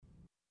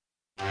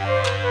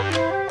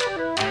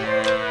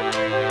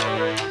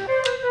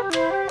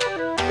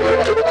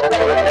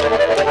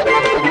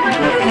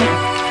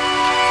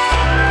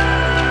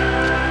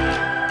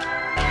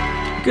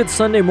Good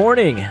Sunday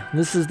morning.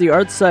 This is the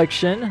Arts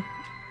Section.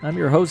 I'm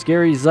your host,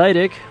 Gary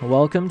Zidek.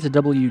 Welcome to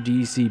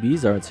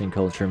WDCB's Arts and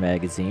Culture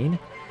magazine.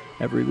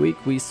 Every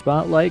week we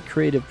spotlight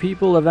creative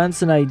people,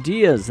 events, and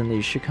ideas in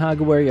the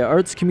Chicago area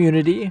arts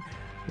community,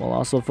 while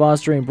also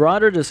fostering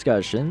broader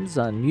discussions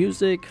on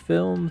music,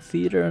 film,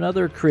 theater, and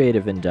other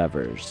creative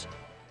endeavors.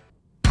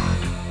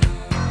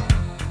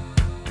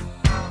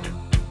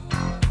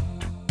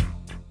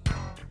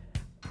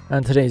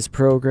 On today's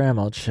program,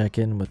 I'll check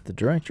in with the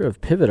director of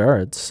Pivot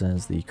Arts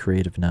as the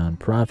creative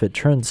nonprofit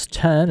turns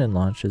 10 and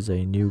launches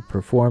a new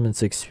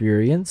performance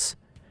experience.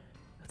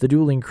 The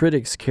Dueling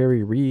Critics,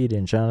 Kerry, Reid,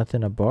 and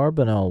Jonathan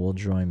Abarbanel will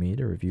join me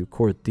to review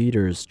Court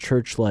Theater's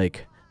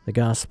Church-like The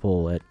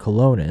Gospel at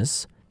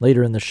Collounus.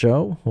 Later in the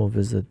show, we'll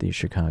visit the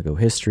Chicago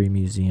History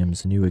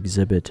Museum's new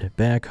exhibit,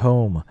 Back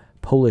Home,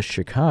 Polish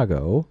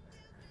Chicago.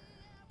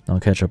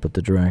 I'll catch up with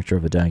the director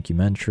of a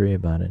documentary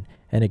about an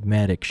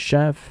enigmatic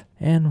chef,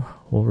 and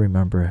we'll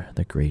remember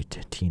the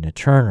great Tina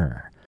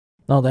Turner.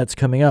 All that's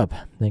coming up.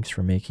 Thanks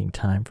for making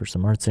time for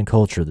some arts and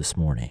culture this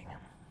morning.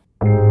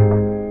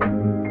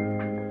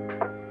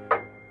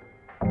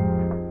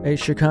 A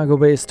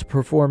Chicago-based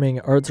performing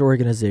arts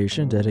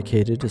organization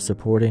dedicated to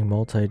supporting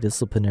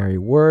multidisciplinary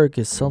work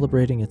is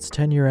celebrating its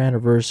 10-year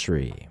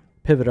anniversary.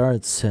 Pivot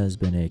Arts has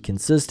been a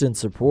consistent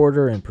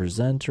supporter and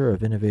presenter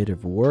of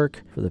innovative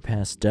work for the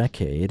past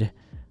decade.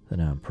 The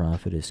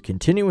nonprofit is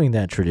continuing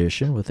that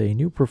tradition with a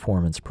new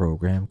performance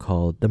program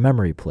called The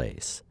Memory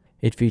Place.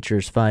 It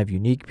features 5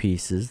 unique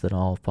pieces that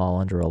all fall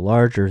under a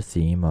larger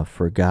theme of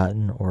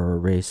forgotten or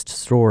erased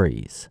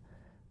stories.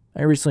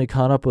 I recently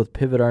caught up with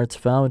Pivot Arts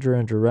founder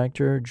and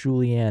director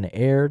Julianne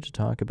Eyre to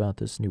talk about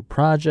this new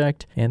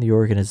project and the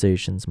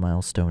organization's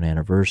milestone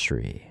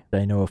anniversary.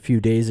 I know a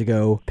few days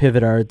ago,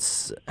 Pivot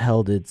Arts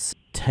held its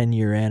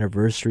 10-year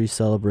anniversary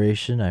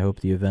celebration. I hope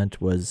the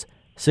event was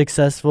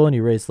successful and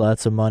you raised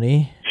lots of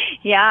money.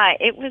 Yeah,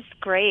 it was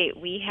great.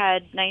 We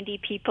had 90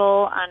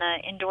 people on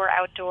an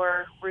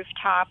indoor-outdoor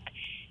rooftop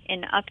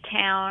in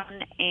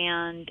Uptown,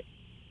 and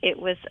it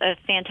was a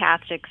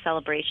fantastic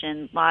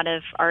celebration. A lot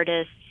of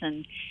artists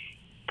and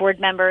board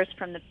members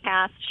from the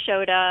past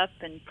showed up,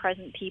 and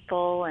present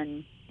people,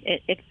 and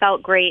it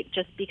felt great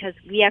just because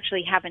we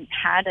actually haven't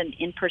had an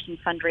in-person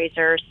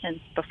fundraiser since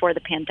before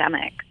the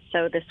pandemic.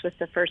 So this was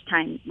the first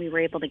time we were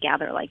able to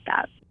gather like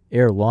that.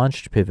 Eyre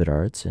launched Pivot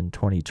Arts in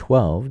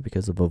 2012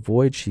 because of a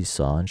void she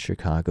saw in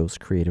Chicago's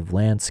creative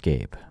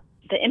landscape.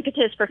 The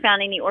impetus for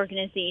founding the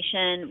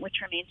organization, which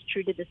remains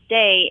true to this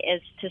day,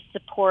 is to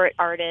support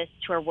artists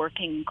who are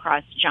working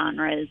across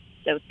genres,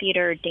 so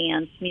theater,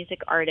 dance,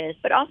 music artists,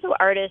 but also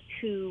artists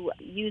who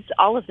use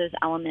all of those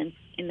elements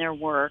in their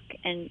work.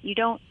 And you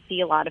don't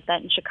see a lot of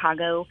that in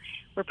Chicago.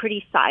 We're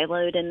pretty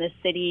siloed in this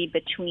city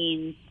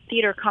between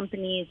theater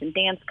companies and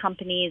dance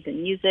companies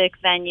and music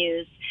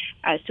venues.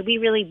 So we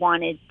really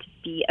wanted to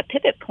be a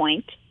pivot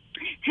point,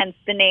 hence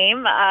the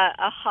name,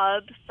 a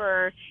hub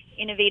for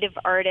innovative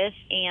artists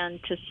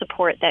and to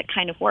support that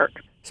kind of work.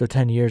 So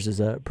 10 years is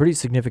a pretty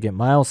significant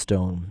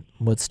milestone.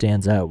 What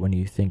stands out when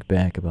you think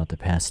back about the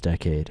past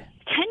decade?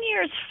 10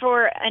 years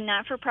for a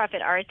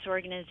not-for-profit arts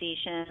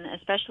organization,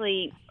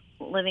 especially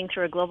living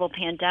through a global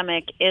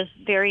pandemic, is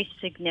very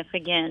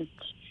significant.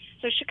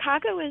 So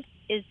Chicago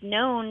is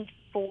known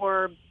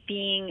for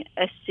being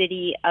a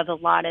city of a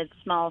lot of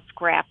small,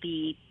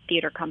 scrappy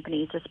theater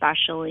companies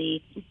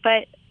especially.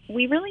 But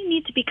we really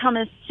need to become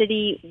a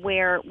city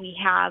where we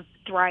have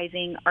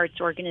thriving arts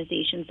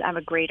organizations that have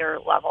a greater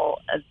level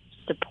of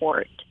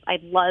support.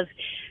 I'd love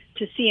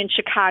to see in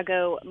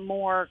Chicago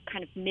more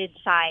kind of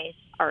mid-sized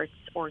arts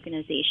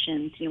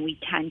organizations. You know, we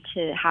tend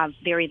to have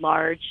very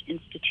large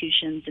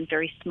institutions and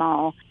very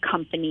small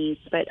companies,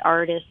 but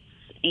artists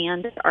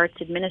and arts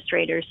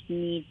administrators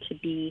need to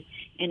be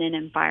in an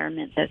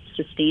environment that's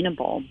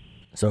sustainable.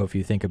 So if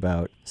you think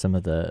about some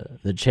of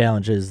the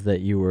challenges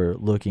that you were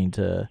looking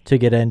to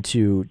get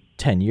into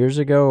 10 years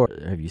ago,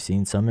 have you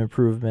seen some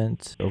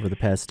improvement over the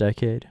past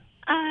decade?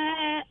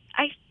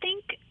 I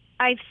think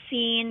I've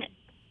seen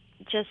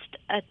just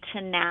a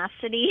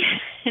tenacity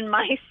in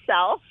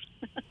myself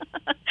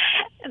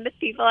and the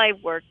people I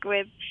work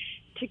with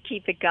to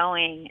keep it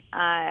going.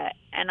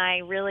 And I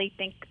really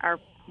think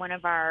one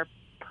of our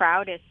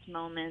proudest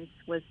moments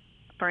was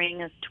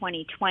spring of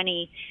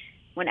 2020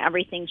 when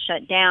everything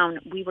shut down.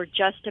 We were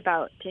just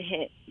about to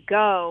hit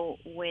go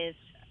with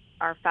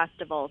our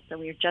festival. So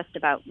we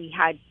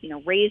had,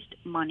 raised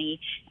money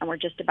and we're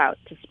just about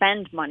to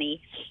spend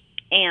money.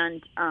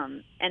 And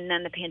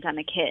then the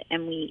pandemic hit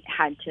and we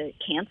had to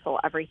cancel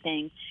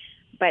everything.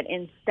 But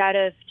instead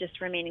of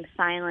just remaining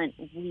silent,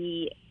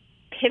 we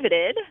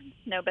pivoted,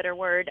 no better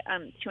word,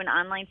 to an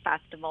online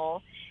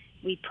festival.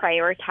 We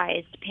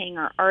prioritized paying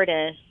our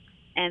artists.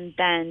 And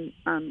then,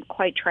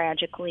 quite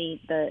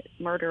tragically, the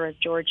murder of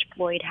George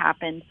Floyd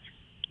happened,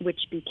 which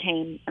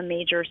became a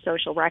major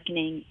social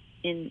reckoning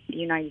in the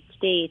United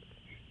States,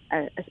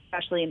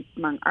 especially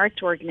among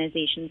arts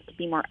organizations, to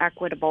be more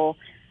equitable.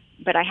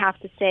 But I have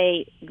to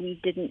say, we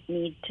didn't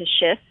need to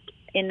shift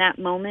in that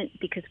moment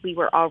because we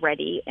were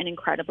already an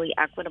incredibly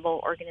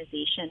equitable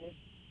organization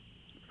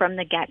from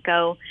the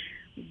get-go,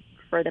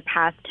 for the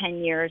past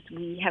 10 years,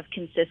 we have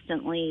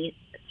consistently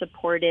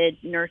supported,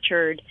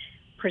 nurtured,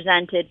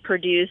 presented,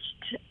 produced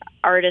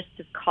artists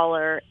of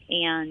color.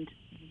 And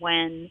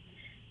when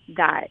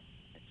that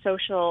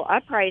social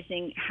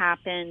uprising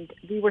happened,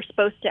 we were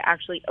supposed to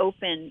actually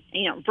open,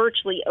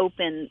 virtually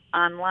open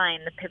online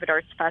the Pivot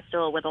Arts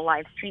Festival with a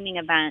live streaming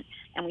event.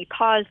 And we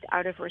paused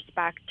out of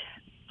respect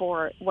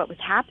for what was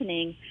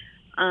happening.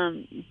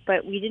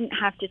 But we didn't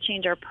have to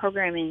change our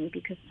programming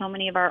because so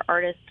many of our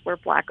artists were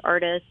Black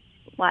artists,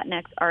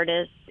 Latinx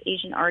artists,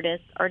 Asian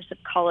artists, artists of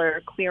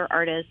color, queer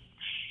artists.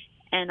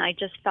 And I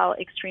just felt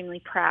extremely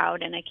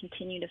proud, and I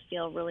continue to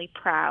feel really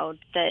proud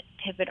that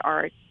Pivot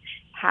Arts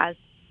has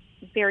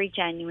very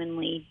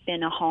genuinely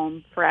been a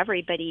home for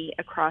everybody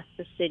across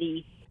the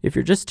city. If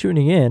you're just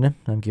tuning in,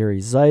 I'm Gary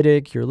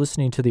Zidek. You're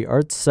listening to the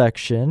Arts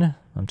Section.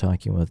 I'm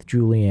talking with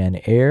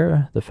Julianne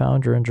Ayre, the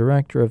founder and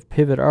director of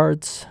Pivot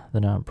Arts. The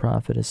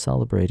nonprofit is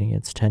celebrating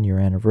its 10-year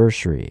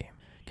anniversary.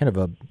 Kind of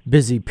a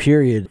busy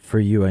period for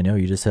you. I know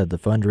you just had the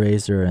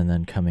fundraiser, and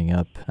then coming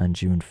up on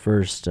June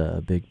 1st,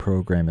 a big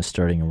program is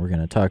starting, and we're going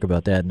to talk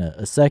about that in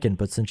a second.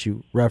 But since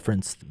you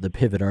referenced the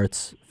Pivot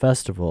Arts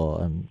Festival,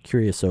 I'm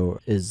curious, so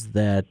is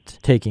that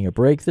taking a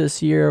break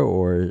this year,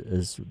 or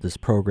is this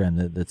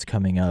program that's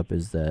coming up,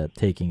 is that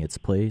taking its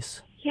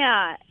place?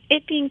 Yeah,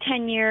 it being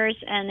 10 years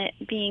and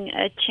it being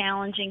a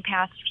challenging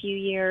past few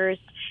years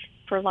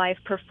for live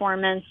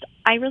performance,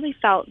 I really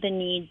felt the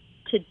need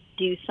to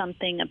do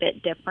something a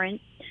bit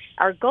different.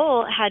 Our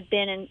goal had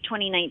been in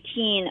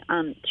 2019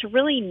 to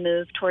really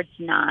move towards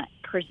not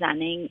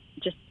presenting,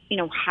 just,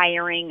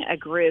 hiring a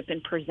group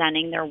and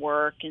presenting their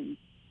work and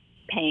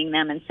paying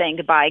them and saying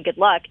goodbye, good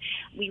luck.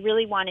 We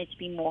really wanted to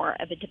be more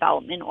of a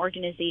development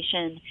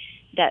organization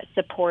that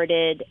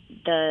supported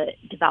the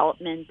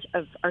development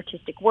of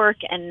artistic work,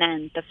 and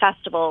then the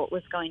festival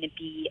was going to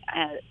be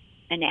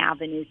an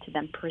avenue to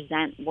then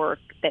present work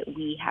that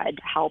we had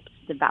helped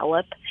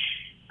develop.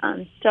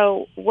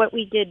 So what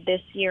we did this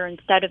year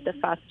instead of the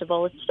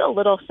festival, it's still a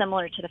little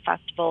similar to the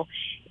festival,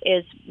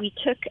 is we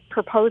took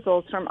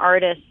proposals from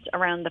artists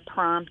around the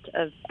prompt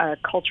of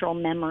cultural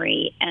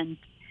memory, and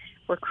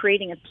we're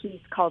creating a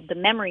piece called The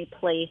Memory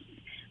Place,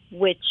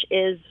 which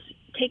is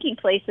taking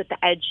place at the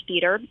Edge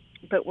Theater,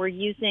 but we're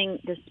using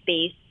the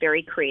space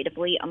very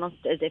creatively, almost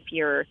as if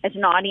as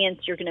an audience,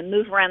 you're going to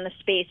move around the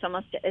space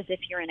almost as if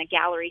you're in a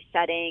gallery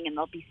setting, and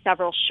there'll be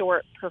several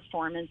short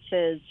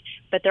performances,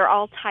 but they're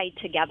all tied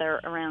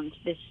together around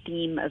this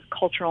theme of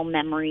cultural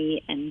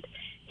memory and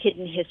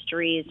hidden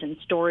histories and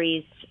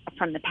stories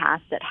from the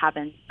past that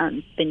haven't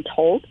been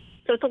told.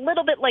 So it's a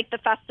little bit like the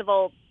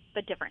festival,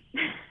 but different.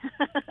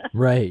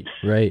 Right.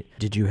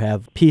 Did you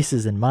have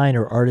pieces in mind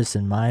or artists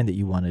in mind that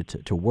you wanted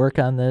to work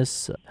on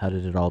this? How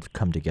did it all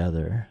come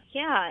together?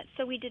 Yeah,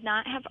 so we did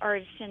not have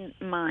artists in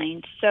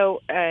mind.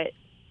 So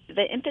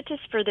the impetus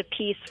for the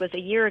piece was a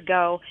year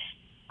ago.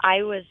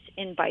 I was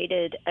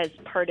invited as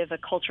part of a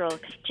cultural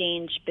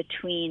exchange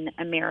between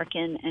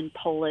American and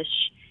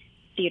Polish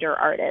theater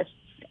artists.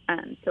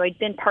 So I'd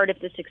been part of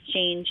this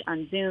exchange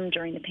on Zoom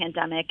during the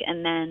pandemic,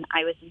 and then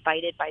I was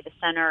invited by the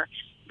Center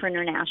for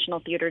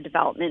International Theater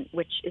Development,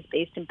 which is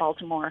based in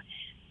Baltimore,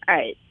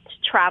 to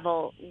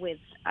travel with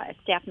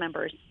staff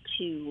members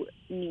to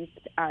meet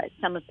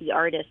some of the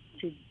artists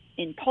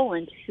in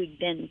Poland who'd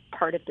been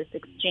part of this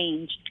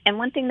exchange. And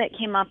one thing that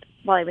came up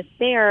while I was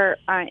there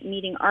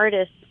meeting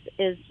artists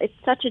is it's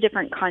such a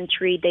different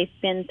country. They've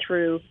been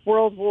through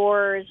world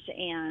wars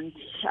and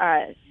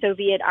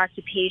Soviet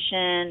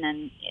occupation,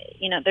 and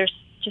there's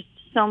just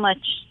so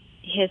much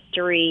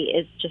history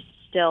is just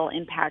still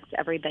impacts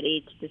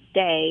everybody to this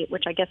day,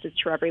 which I guess is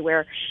true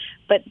everywhere.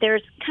 But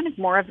there's kind of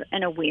more of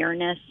an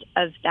awareness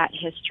of that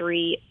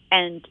history,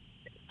 and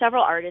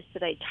several artists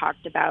that I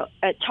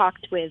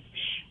talked with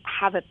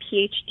have a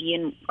PhD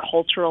in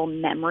cultural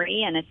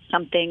memory, and it's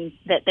something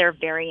that they're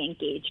very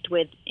engaged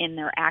with in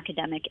their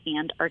academic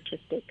and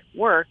artistic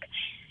work.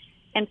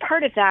 And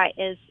part of that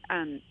is,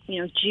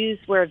 Jews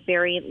were a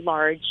very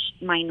large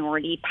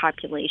minority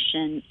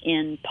population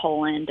in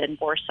Poland and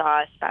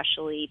Warsaw,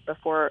 especially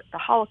before the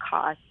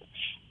Holocaust.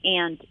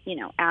 And,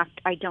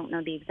 I don't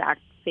know the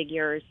exact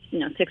figures,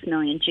 6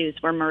 million Jews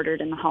were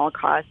murdered in the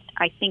Holocaust.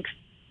 I think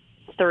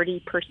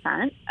 30%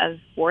 of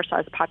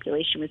Warsaw's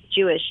population was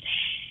Jewish,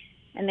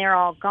 and they're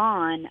all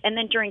gone. And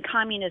then during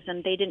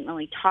communism, they didn't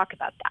really talk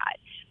about that.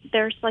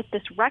 There's like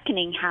this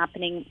reckoning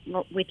happening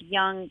with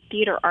young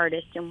theater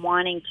artists and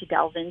wanting to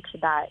delve into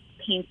that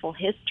painful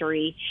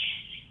history.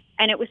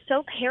 And it was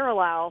so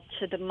parallel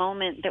to the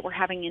moment that we're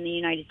having in the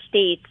United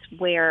States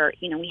where,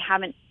 we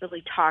haven't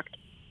really talked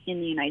in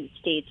the United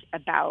States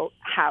about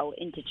how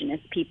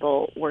indigenous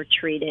people were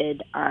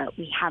treated.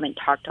 We haven't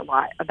talked a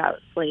lot about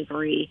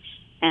slavery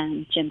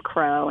and Jim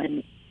Crow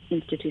and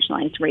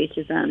institutionalized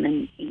racism.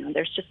 And,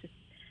 there's just this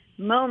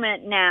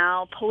moment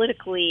now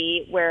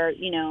politically where,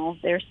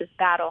 there's this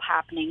battle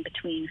happening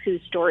between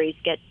whose stories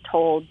get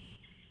told,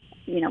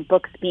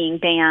 books being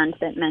banned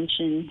that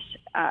mentioned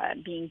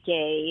being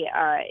gay.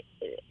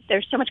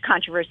 There's so much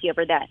controversy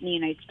over that in the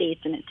United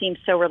States, and it seems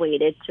so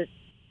related to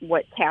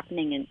what's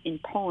happening in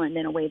Poland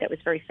in a way that was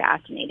very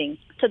fascinating.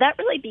 So that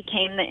really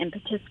became the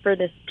impetus for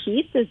this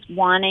piece, is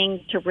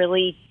wanting to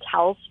really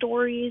tell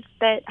stories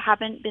that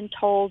haven't been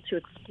told, to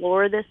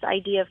explore this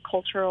idea of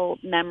cultural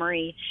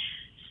memory.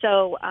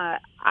 So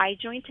I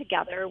joined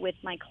together with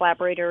my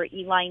collaborator,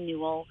 Eli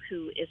Newell,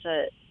 who is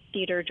a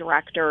theater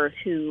director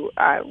who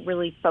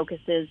really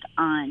focuses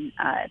on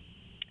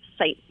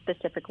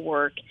site-specific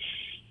work.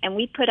 And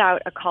we put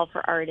out a call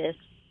for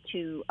artists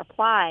to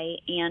apply,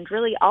 and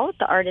really all of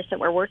the artists that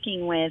we're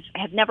working with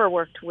have never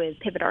worked with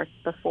Pivot Arts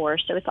before,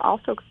 so it's all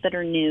folks that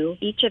are new.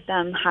 Each of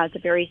them has a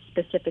very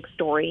specific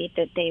story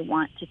that they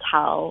want to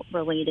tell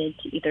related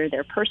to either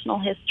their personal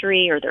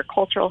history or their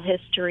cultural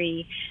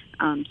history,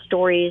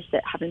 stories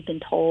that haven't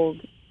been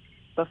told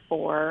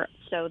before.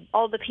 So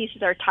all the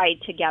pieces are tied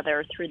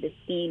together through this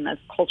theme of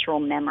cultural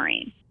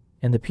memory.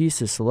 And the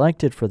pieces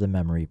selected for the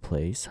Memory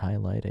Place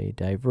highlight a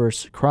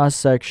diverse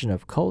cross-section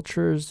of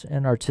cultures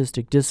and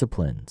artistic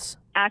disciplines.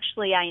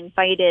 Actually, I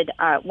invited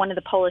one of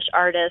the Polish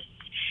artists.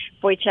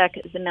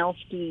 Wojciech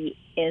Zamilski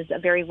is a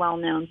very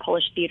well-known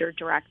Polish theater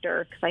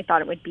director, because I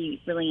thought it would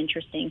be really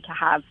interesting to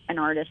have an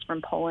artist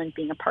from Poland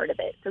being a part of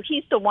it. So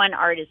he's the one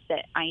artist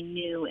that I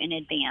knew in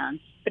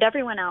advance. But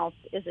everyone else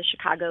is a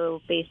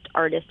Chicago-based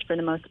artist for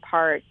the most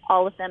part.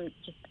 All of them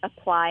just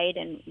applied,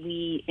 and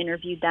we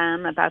interviewed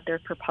them about their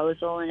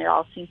proposal, and it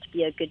all seemed to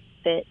be a good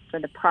fit for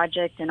the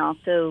project and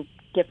also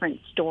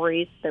different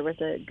stories. There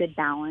was a good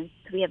balance.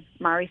 So we have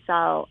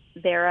Marisol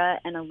Vera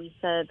and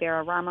Elisa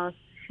Vera Ramos,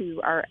 who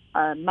are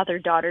a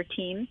mother-daughter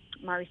team.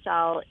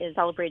 Marisol is a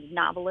celebrated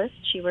novelist.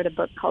 She wrote a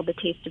book called The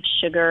Taste of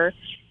Sugar,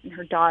 and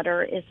her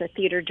daughter is a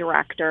theater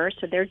director.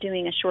 So they're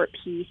doing a short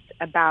piece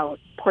about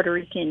Puerto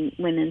Rican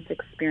women's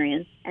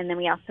experience. And then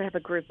we also have a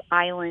group,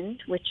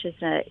 Island, which is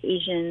an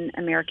Asian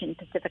American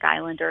Pacific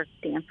Islander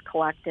dance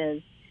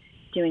collective,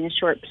 doing a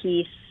short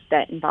piece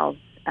that involves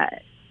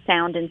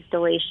sound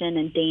installation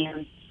and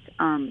dance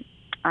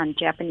on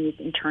Japanese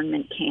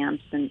internment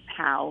camps and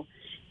how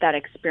that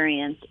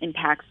experience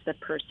impacts the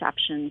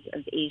perceptions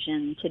of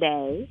Asian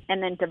today.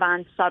 And then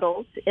Devon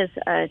Suttles is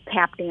a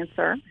tap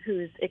dancer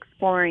who's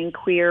exploring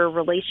queer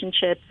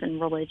relationships and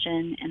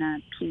religion in a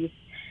piece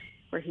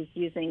where he's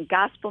using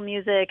gospel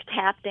music,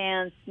 tap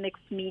dance,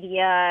 mixed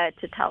media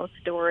to tell a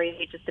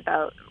story just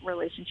about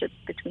relationships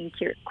between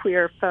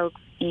queer folks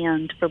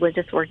and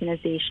religious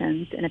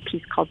organizations in a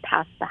piece called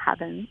Past the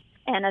Heavens.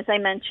 And as I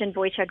mentioned,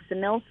 Wojciech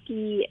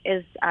Zamilski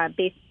is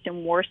based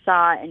in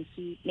Warsaw, and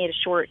he made a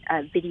short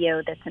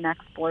video that's an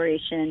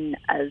exploration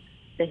of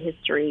the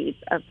history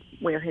of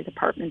where his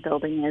apartment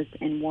building is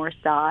in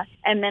Warsaw.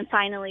 And then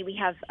finally, we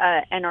have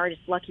an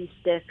artist, Lucky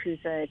Stiff, who's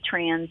a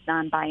trans,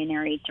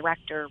 non-binary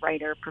director,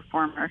 writer,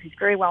 performer, who's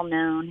very well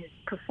known, who's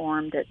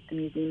performed at the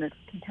Museum of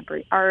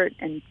Contemporary Art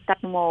and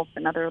Steppenwolf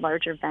and other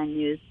larger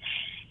venues.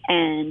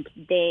 And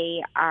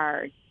they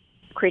are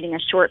creating a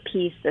short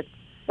piece that's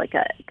like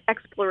an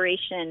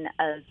exploration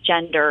of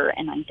gender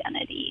and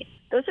identity.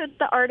 Those are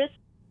the artists.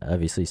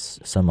 Obviously,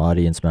 some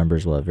audience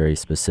members will have very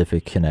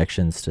specific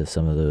connections to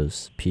some of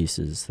those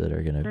pieces that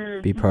are going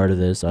to be part of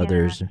this.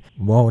 Others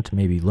won't,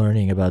 maybe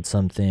learning about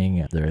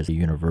something. There is a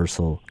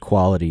universal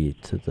quality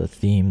to the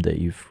theme that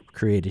you've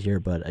created here,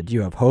 but do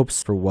you have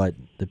hopes for what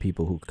the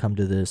people who come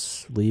to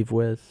this leave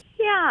with?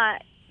 Yeah.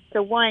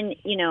 So one,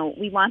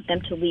 we want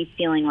them to leave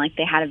feeling like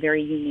they had a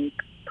very unique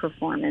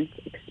performance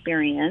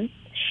experience.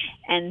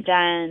 And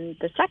then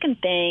the second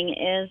thing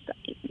is,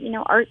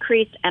 art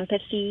creates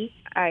empathy.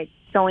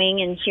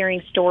 Going and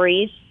hearing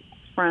stories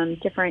from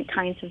different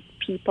kinds of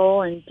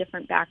people and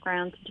different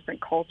backgrounds,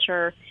 different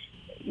culture,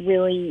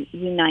 really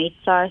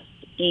unites us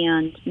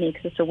and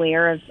makes us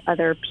aware of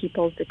other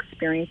people's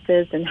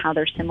experiences and how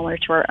they're similar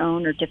to our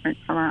own or different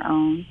from our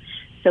own.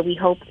 So we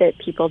hope that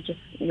people just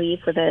leave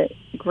with a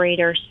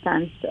greater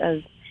sense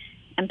of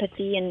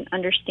empathy and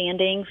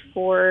understanding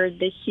for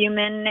the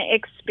human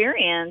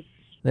experience.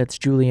 That's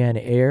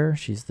Julianne Ayre.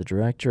 She's the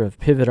director of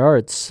Pivot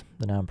Arts,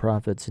 the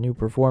nonprofit's new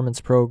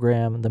performance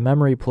program. The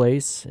Memory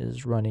Place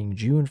is running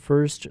June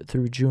 1st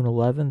through June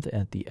 11th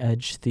at the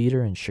Edge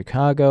Theater in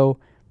Chicago.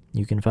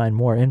 You can find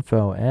more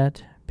info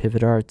at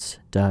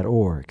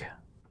pivotarts.org.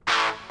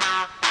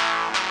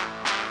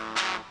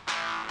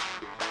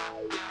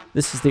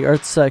 This is the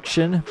Arts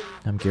section.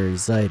 I'm Gary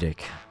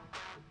Zidek.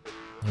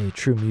 A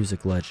true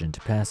music legend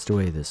passed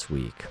away this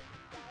week.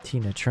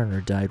 Tina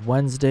Turner died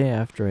Wednesday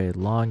after a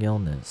long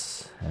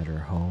illness at her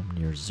home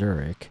near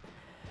Zurich.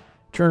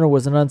 Turner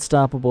was an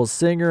unstoppable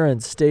singer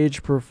and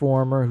stage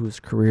performer whose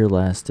career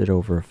lasted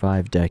over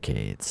 5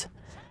 decades.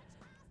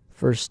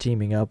 First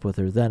teaming up with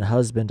her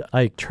then-husband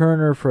Ike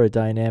Turner for a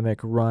dynamic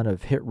run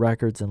of hit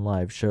records and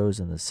live shows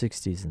in the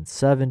 60s and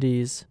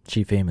 70s.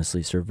 She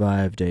famously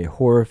survived a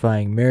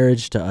horrifying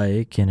marriage to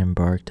Ike and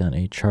embarked on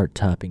a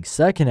chart-topping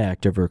second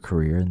act of her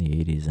career in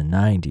the 80s and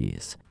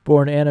 90s.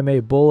 Born Anna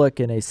Mae Bullock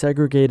in a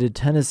segregated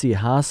Tennessee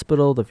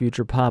hospital, the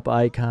future pop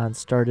icon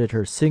started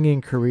her singing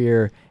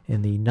career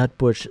in the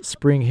Nutbush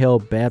Spring Hill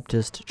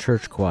Baptist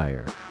Church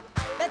Choir.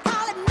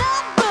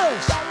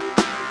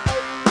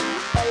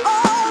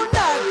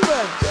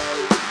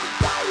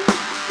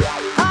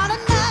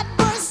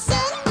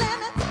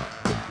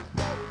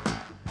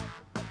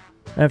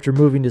 After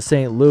moving to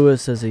St.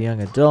 Louis as a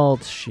young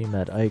adult, she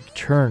met Ike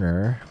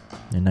Turner.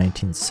 In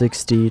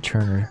 1960,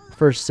 Turner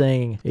first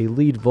sang a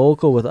lead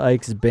vocal with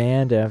Ike's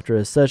band after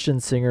a session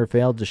singer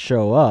failed to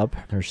show up.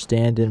 Her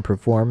stand-in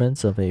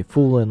performance of A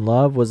Fool in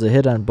Love was a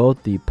hit on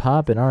both the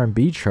pop and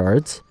R&B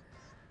charts.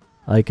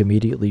 Ike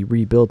immediately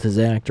rebuilt his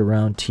act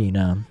around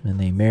Tina, and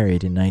they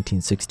married in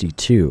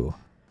 1962.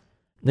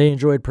 They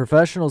enjoyed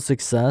professional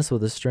success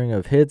with a string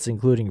of hits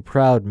including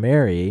Proud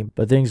Mary,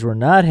 but things were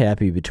not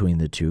happy between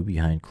the two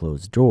behind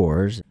closed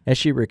doors. As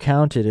she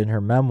recounted in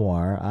her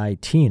memoir, I,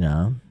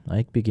 Tina,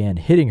 Ike began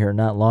hitting her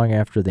not long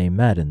after they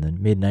met in the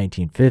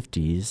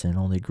mid-1950s and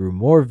only grew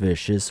more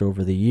vicious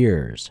over the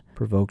years.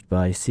 Provoked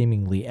by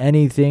seemingly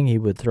anything, he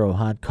would throw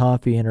hot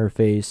coffee in her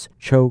face,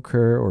 choke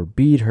her, or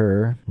beat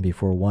her.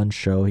 Before one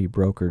show, he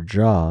broke her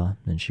jaw,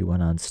 and she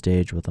went on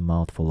stage with a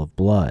mouthful of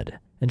blood.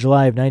 In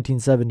July of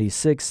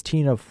 1976,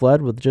 Tina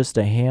fled with just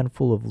a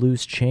handful of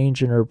loose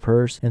change in her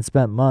purse and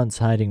spent months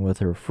hiding with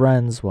her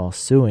friends while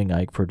suing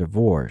Ike for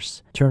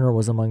divorce. Turner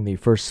was among the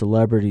first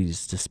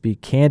celebrities to speak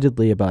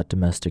candidly about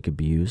domestic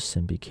abuse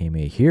and became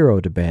a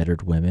hero to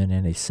battered women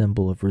and a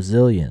symbol of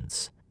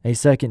resilience. A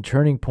second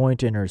turning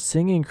point in her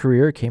singing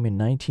career came in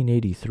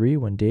 1983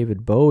 when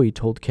David Bowie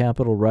told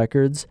Capitol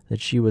Records that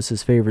she was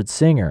his favorite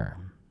singer.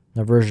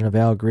 A version of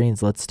Al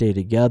Green's Let's Stay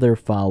Together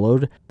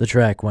followed. The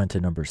track went to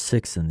number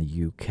 6 in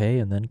the UK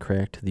and then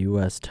cracked the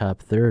US top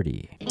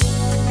 30.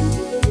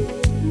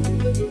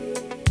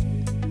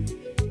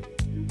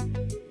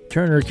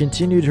 Turner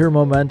continued her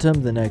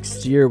momentum the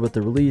next year with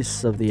the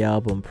release of the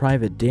album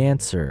Private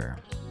Dancer.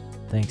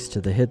 Thanks to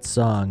the hit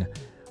song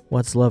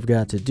What's Love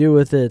Got to Do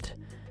With It,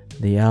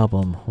 the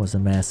album was a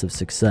massive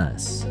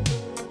success.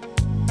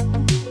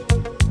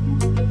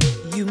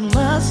 You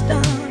must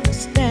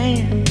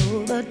understand,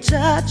 the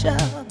touch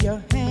of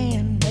your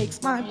hand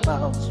makes my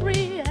pulse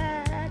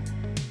react.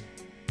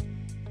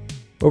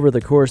 Over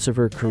the course of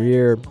her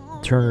career,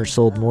 Turner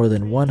sold more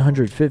than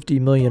 150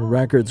 million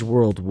records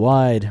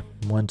worldwide,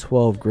 won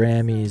 12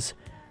 Grammys,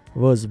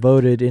 was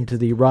voted into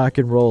the Rock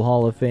and Roll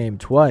Hall of Fame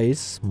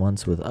twice,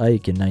 once with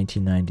Ike in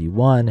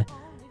 1991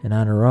 and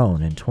on her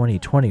own in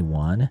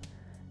 2021,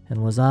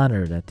 and was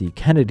honored at the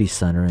Kennedy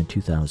Center in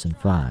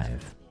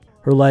 2005.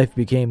 Her life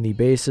became the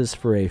basis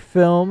for a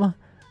film,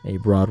 a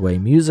Broadway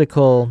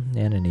musical,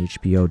 and an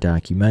HBO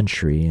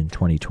documentary in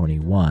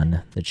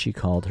 2021 that she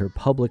called her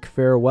public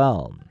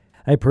farewell.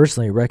 I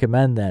personally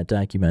recommend that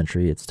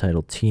documentary. It's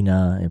titled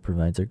Tina. It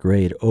provides a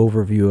great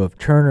overview of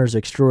Turner's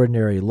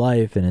extraordinary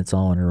life, and it's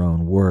all in her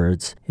own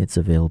words. It's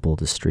available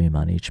to stream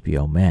on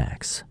HBO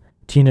Max.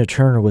 Tina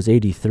Turner was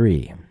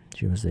 83.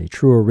 She was a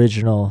true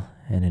original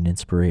and an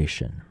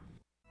inspiration.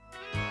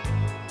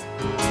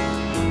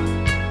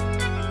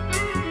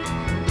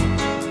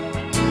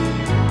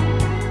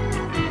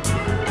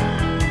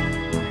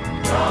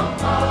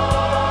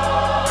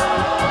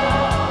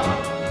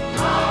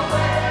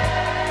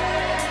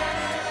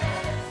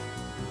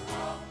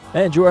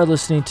 And you are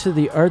listening to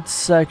the Arts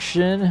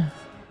Section.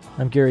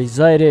 I'm Gary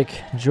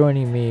Zidek.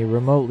 Joining me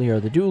remotely are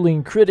the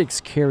Dueling Critics,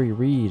 Kerry,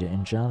 Reid,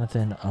 and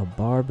Jonathan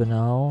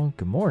Abarbanel.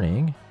 Good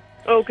morning.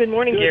 Oh, good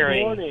morning, Gary.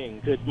 Good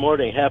morning. Good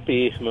morning.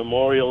 Happy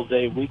Memorial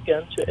Day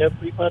weekend to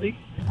everybody.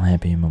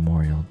 Happy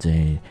Memorial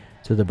Day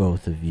to the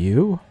both of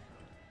you.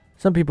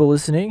 Some people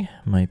listening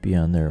might be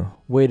on their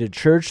way to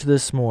church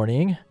this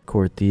morning.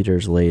 Court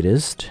Theater's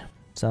latest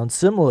sounds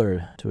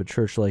similar to a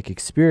church-like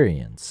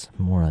experience,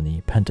 more on the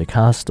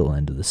Pentecostal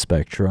end of the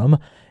spectrum.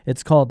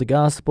 It's called The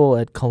Gospel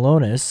at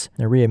Collounus,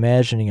 a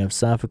reimagining of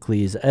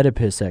Sophocles'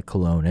 Oedipus at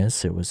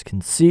Collounus. It was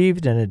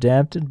conceived and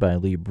adapted by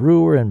Lee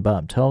Brewer and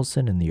Bob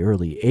Telson in the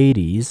early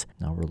 80s.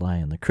 I'll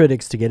rely on the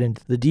critics to get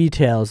into the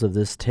details of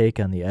this take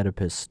on the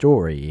Oedipus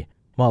story.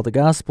 While The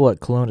Gospel at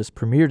Collounus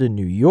premiered in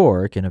New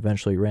York and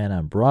eventually ran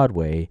on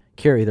Broadway,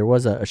 Kerry, there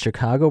was a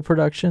Chicago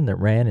production that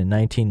ran in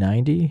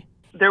 1990.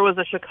 There was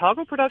a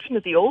Chicago production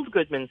at the Old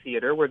Goodman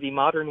Theater, where the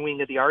modern wing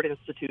of the Art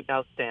Institute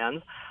now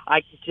stands.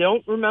 I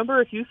don't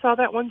remember if you saw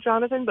that one,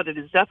 Jonathan, but it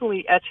is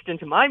definitely etched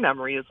into my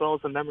memory, as well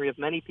as the memory of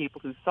many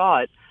people who saw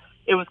it.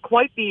 It was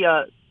quite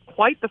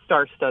the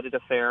star-studded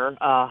affair.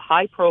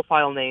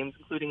 High-profile names,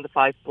 including the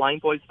 5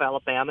 Blind Boys of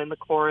Alabama in the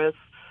chorus,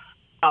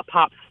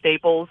 pop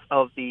staples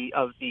of the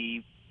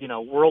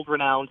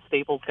world-renowned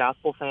Staples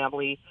gospel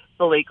family.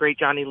 The late great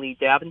Johnny Lee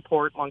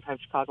Davenport, longtime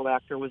Chicago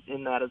actor, was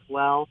in that as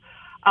well.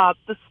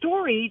 The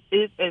story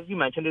is, as you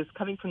mentioned, is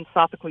coming from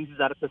Sophocles'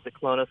 Oedipus at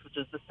Collounus, which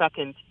is the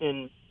second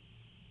in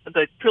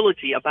the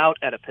trilogy about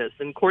Oedipus.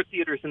 And Court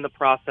Theater's in the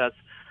process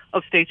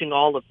of staging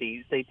all of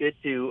these. They did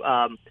do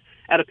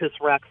Oedipus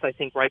Rex, I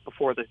think right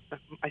before the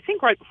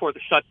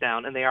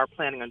shutdown, and they are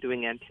planning on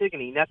doing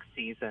Antigone next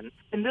season.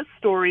 In this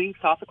story,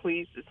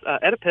 Sophocles'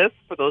 Oedipus,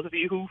 for those of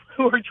you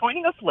who are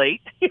joining us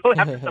late,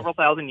 after several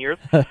thousand years,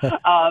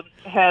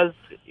 has,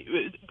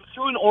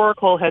 through an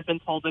oracle, had been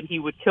told that he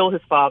would kill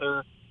his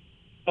father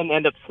and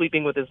end up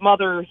sleeping with his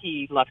mother.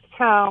 He left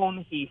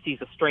town. He sees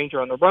a stranger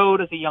on the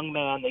road as a young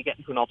man. They get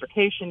into an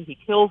altercation. He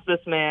kills this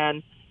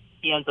man.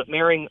 He ends up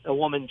marrying a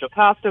woman,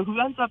 Jocasta, who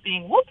ends up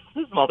being,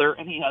 his mother,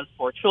 and he has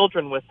 4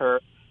 children with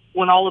her.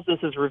 when all of this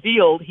is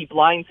revealed, he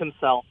blinds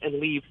himself and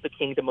leaves the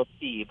kingdom of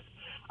Thebes.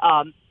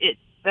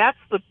 That's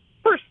the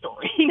first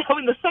story. Now,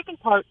 in the second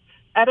part,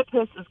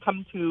 Oedipus has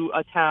come to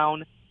a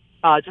town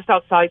just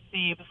outside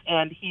Thebes,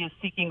 and he is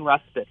seeking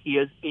respite. He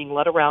is being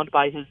led around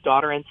by his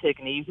daughter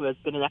Antigone, who has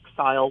been in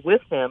exile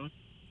with him,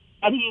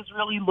 and he is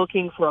really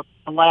looking for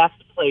a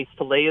last place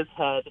to lay his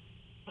head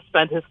to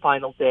spend his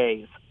final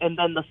days. And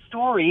then the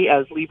story,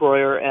 as Lee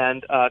Breuer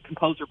and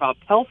composer Bob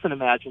Pelson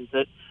imagines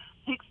it,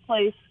 takes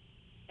place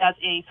as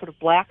a sort of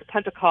black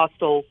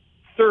Pentecostal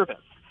service.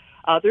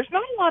 There's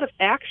not a lot of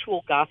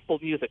actual gospel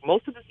music.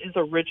 Most of this is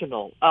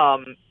original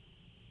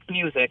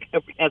music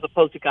as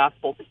opposed to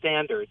gospel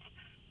standards.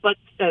 But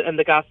and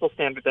the gospel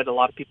standard that a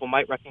lot of people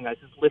might recognize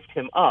is Lift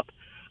Him Up.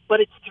 But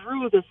it's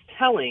through this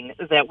telling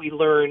that we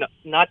learn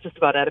not just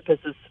about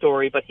Oedipus's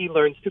story, but he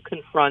learns to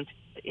confront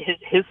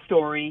his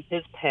story,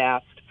 his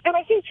past. And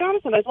I think,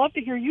 Jonathan, I'd love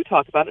to hear you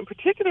talk about it, and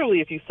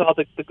particularly if you saw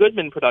the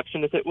Goodman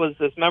production, if it was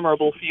as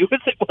memorable for you as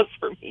it was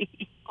for me.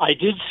 I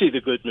did see the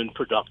Goodman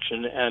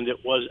production, and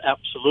it was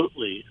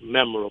absolutely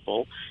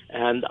memorable.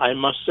 And I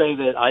must say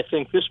that I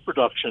think this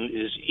production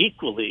is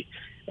equally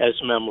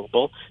as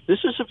memorable. This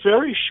is a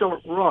very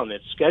short run.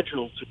 It's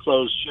scheduled to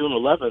close June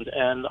 11th,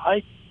 and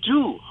I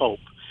do hope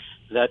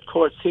that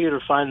Court Theater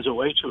finds a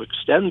way to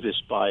extend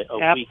this by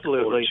a week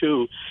or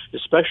two,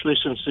 especially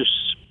since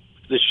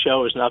this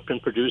show has not been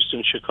produced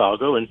in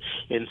Chicago in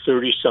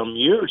 30-some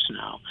years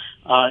now.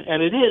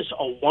 And it is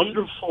a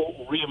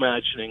wonderful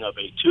reimagining of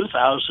a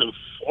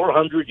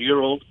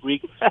 2,400-year-old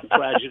Greek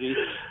tragedy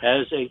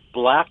as a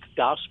black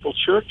gospel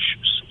church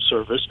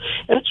service.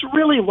 And it's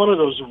really one of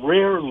those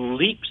rare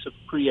leaps of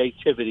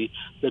creativity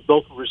that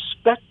both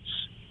respects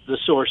the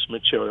source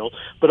material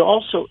but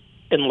also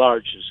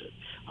enlarges it.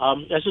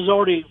 As has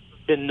already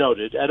been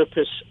noted,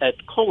 Oedipus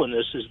at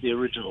Colonus is the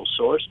original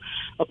source,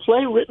 a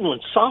play written when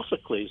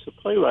Sophocles, the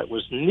playwright,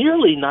 was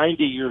nearly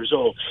 90 years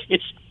old.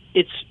 It's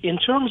in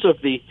terms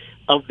of the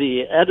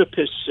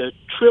Oedipus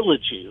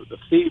trilogy, the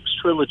Thebes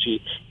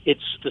trilogy,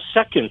 it's the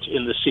second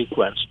in the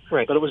sequence,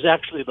 right. But it was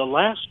actually the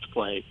last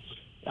play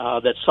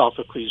that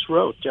Sophocles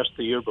wrote just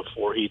the year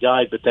before he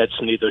died, but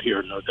that's neither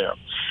here nor there.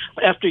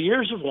 After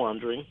years of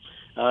wandering,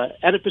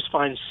 Oedipus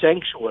finds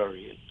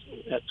sanctuary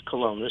at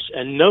Colonus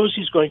and knows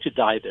he's going to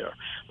die there.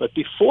 But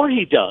before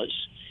he does,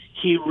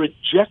 he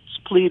rejects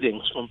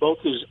pleadings from both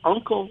his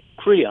uncle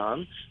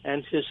Creon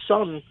and his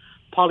son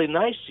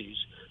Polynices,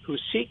 who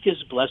seek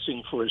his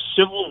blessing for a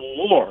civil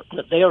war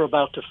that they are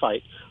about to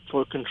fight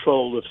for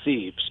control of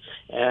Thebes.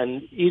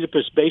 And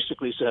Oedipus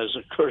basically says,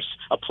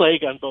 a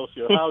plague on both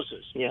your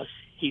houses. Yes.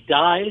 He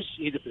dies,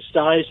 Oedipus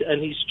dies,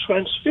 and he's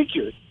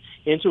transfigured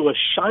into a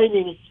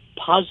shining,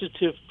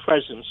 positive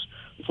presence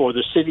for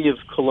the city of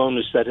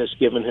Colonus that has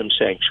given him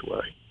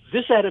sanctuary.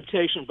 This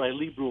adaptation by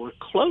Lee Breuer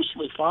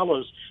closely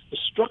follows the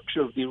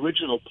structure of the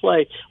original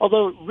play,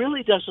 although it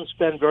really doesn't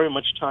spend very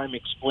much time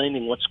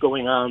explaining what's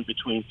going on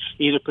between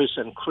Oedipus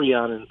and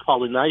Creon and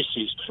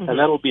Polynices, and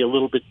that'll be a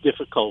little bit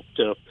difficult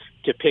to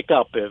pick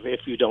up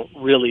if you don't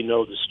really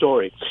know the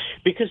story.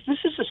 Because this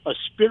is a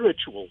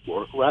spiritual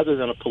work rather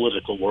than a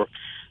political work,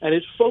 and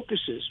it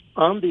focuses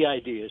on the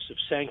ideas of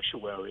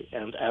sanctuary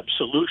and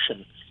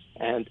absolution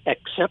and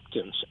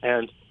acceptance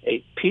and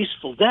a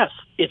peaceful death.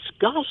 Its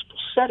gospel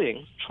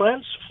setting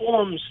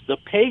transforms the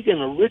pagan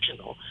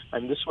original,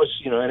 and this was,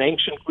 an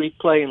ancient Greek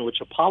play in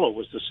which Apollo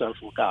was the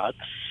central god,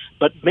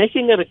 but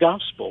making it a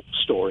gospel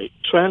story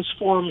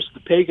transforms the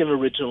pagan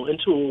original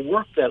into a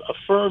work that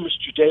affirms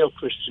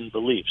Judeo-Christian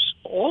beliefs.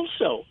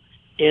 Also,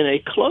 in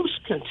a close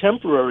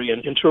contemporary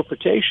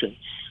interpretation,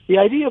 the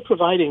idea of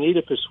providing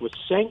Oedipus with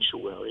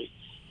sanctuary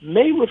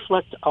may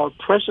reflect our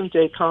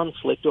present-day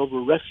conflict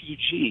over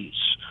refugees,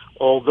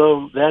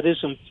 although that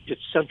isn't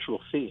its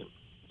central theme.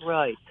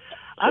 Right.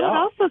 I would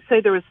also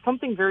say there is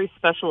something very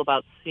special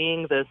about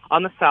seeing this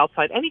on the South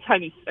Side.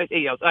 Anytime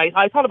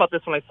I thought about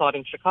this when I saw it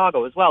in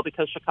Chicago as well,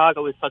 because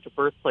Chicago is such a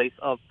birthplace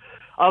of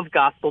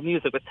gospel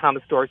music with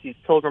Thomas Dorsey's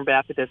Pilgrim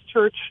Baptist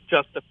Church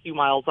just a few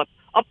miles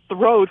up the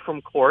road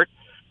from Court.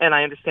 And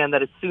I understand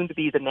that it's soon to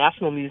be the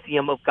National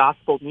Museum of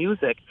Gospel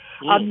Music.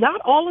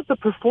 Not all of the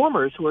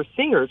performers who are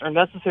singers are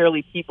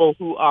necessarily people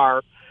who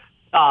are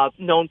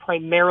known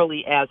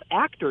primarily as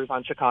actors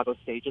on Chicago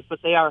stages, but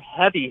they are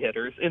heavy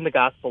hitters in the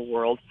gospel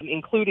world,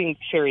 including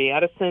Sherry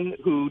Addison,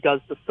 who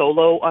does the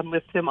solo on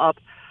Lift Him Up.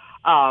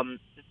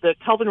 The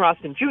Kelvin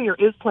Roston Jr.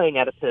 is playing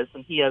Oedipus,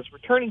 and he is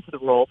returning to the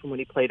role from when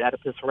he played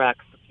Oedipus Rex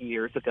a few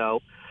years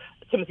ago.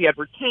 Timothy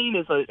Edward Kane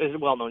is a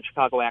well-known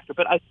Chicago actor,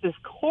 but this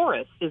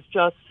chorus is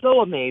just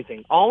so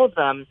amazing. All of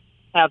them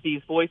have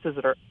these voices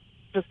that are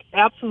just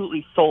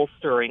absolutely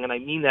soul-stirring, and I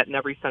mean that in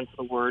every sense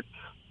of the word.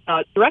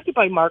 Directed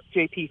by Mark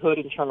J.P. Hood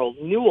and Charles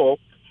Newell,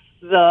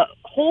 the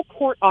whole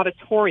Court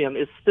auditorium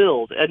is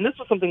filled, and this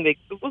was something that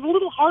was a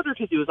little harder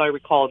to do, as I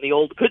recall, in the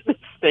old Goodman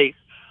space.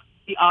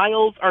 The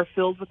aisles are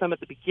filled with them at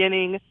the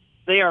beginning.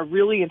 They are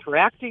really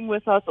interacting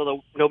with us,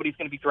 although nobody's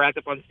going to be dragged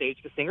up on stage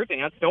to sing or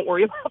dance. Don't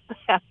worry about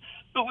that.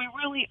 But we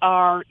really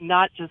are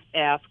not just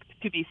asked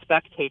to be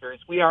spectators.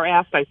 We are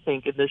asked, I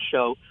think, in this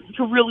show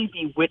to really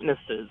be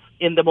witnesses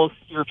in the most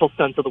spiritual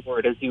sense of the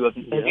word, as you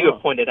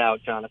have pointed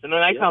out, Jonathan.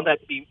 And I found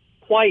that to be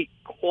quite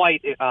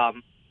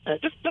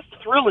just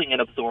thrilling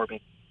and absorbing.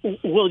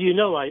 Well,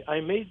 I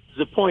made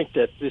the point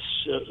that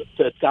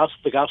the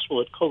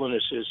Gospel at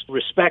Collounus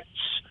respects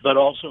but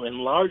also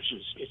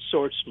enlarges its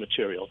source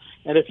material.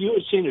 And if you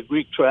had seen a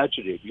Greek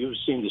tragedy, if you had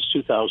seen this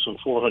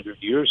 2,400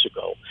 years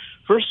ago,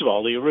 first of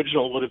all, the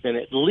original would have been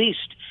at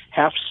least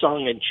half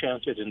sung and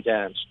chanted and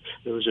danced.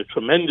 There was a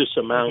tremendous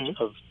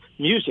amount of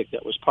music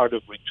that was part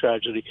of Greek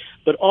tragedy,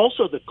 but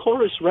also the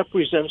chorus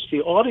represents the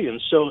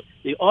audience. So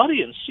the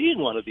audience seeing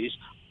one of these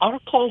are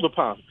called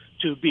upon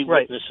to be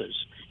witnesses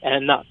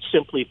and not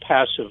simply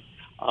passive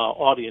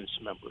audience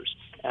members.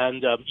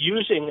 And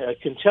using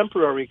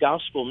contemporary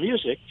gospel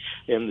music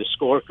in the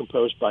score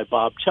composed by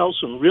Bob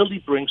Telson really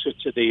brings it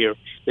to the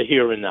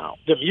here and now.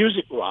 The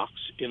music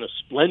rocks in a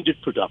splendid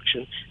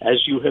production,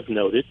 as you have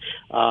noted,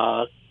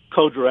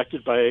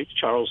 co-directed by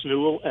Charles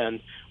Newell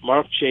and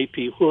Mark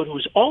J.P. Hood,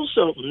 who's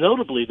also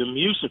notably the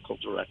musical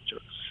director.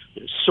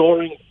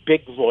 Soaring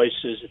big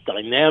voices, a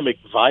dynamic,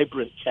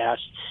 vibrant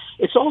cast.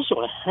 It's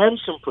also a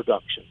handsome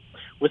production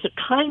with a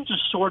kind of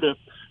sort of,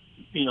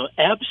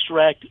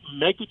 abstract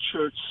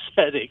megachurch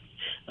setting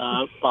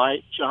by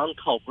John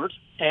Culbert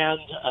and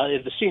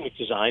in the scenic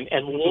design,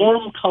 and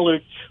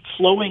warm-colored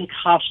flowing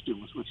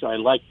costumes, which I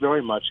like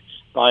very much,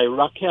 by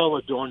Raquel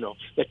Adorno,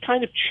 that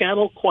kind of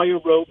channel choir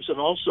robes and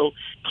also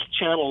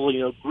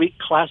channel, Greek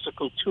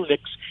classical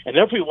tunics, and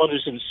everyone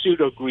is in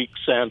pseudo-Greek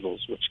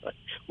sandals,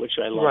 which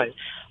I love. Right.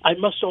 I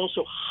must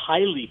also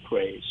highly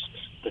praise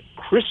the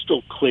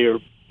crystal clear,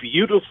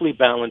 beautifully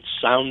balanced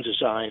sound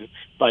design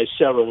by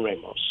Sarah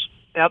Ramos.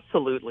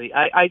 Absolutely.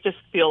 I just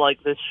feel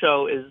like this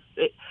show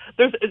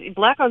there's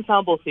Black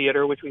Ensemble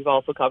Theater, which we've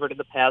also covered in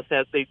the past,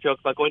 as they joke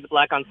about going to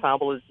Black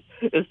Ensemble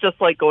is just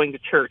like going to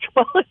church.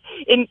 Well,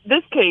 in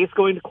this case,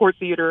 going to court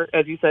theater,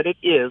 as you said, it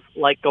is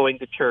like going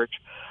to church.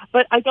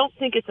 But I don't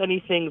think it's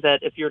anything that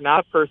if you're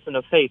not a person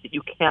of faith that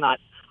you cannot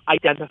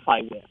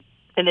identify with.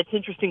 And it's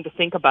interesting to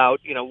think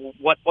about,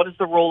 what is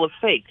the role of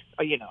fate?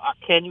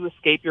 Can you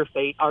escape your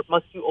fate?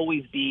 Must you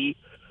always be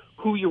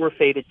who you were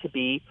fated to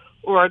be?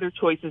 Or are there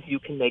choices you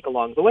can make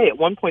along the way? At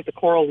one point, the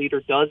choral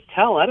leader does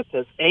tell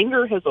Oedipus,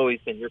 anger has always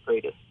been your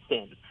greatest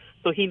sin.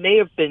 So he may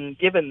have been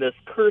given this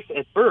curse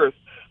at birth,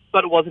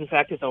 but it was in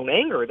fact his own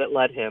anger that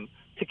led him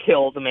to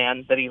kill the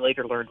man that he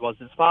later learned was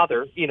his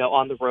father,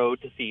 on the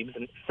road to Thebes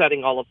and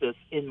setting all of this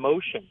in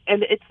motion.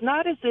 And it's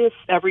not as if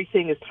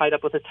everything is tied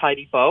up with a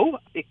tidy bow.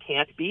 It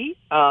can't be.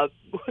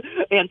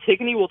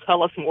 Antigone will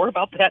tell us more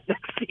about that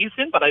next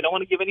season, but I don't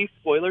want to give any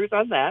spoilers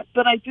on that.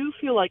 But I do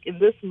feel like in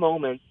this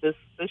moment, this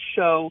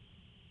show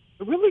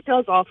really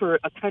does offer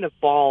a kind of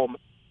balm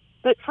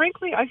that,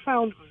 frankly, I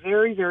found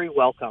very, very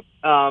welcome.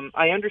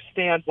 I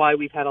understand why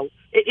we've had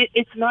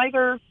it's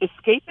neither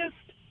escapist,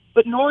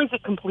 but nor is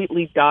it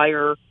completely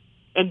dire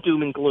and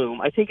doom and gloom.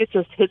 I think it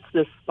just hits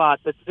this spot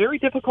that's very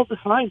difficult to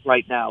find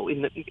right now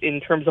in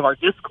terms of our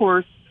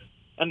discourse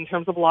and in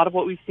terms of a lot of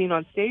what we've seen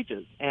on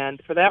stages.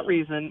 And for that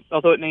reason,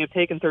 although it may have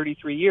taken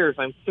 33 years,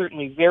 I'm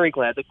certainly very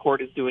glad that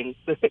Court is doing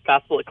the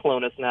Gospel at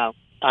Collounus now.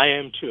 I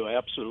am too. I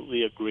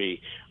absolutely agree.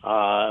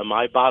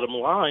 My bottom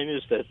line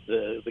is that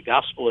the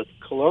Gospel at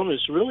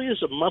Collounus really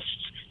is a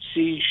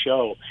must-see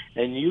show.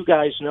 And you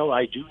guys know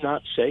I do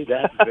not say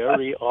that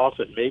very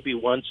often, maybe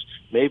once,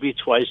 maybe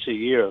twice a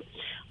year.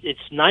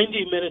 It's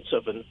 90 minutes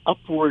of an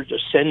upward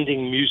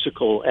ascending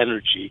musical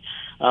energy.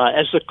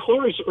 As the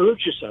chorus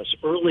urges us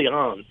early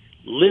on,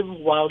 live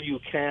while you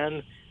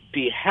can,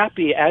 be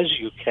happy as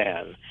you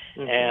can.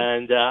 Mm-hmm.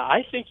 And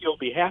I think you'll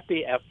be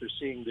happy after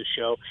seeing the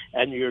show,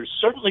 and you're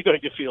certainly going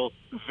to feel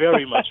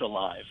very much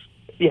alive.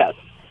 Yes,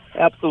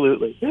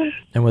 absolutely.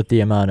 And with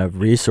the amount of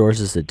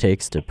resources it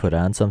takes to put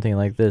on something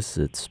like this,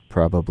 it's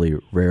probably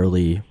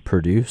rarely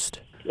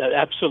produced.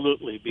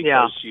 Absolutely,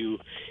 because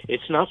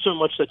it's not so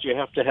much that you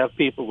have to have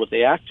people with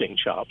the acting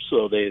chops,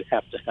 so they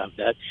have to have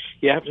that.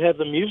 You have to have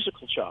the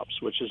musical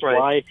chops, which is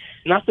why,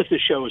 not that the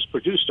show is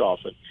produced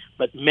often,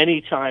 but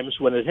many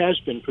times when it has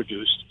been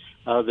produced,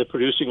 the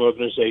producing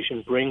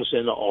organization brings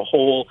in a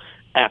whole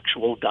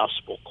actual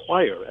gospel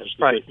choir,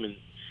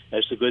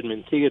 as the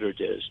Goodman Theater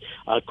does.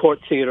 Court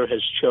Theater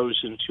has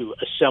chosen to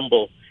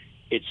assemble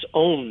its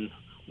own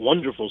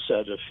wonderful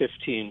set of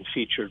 15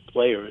 featured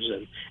players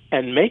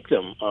and make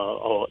them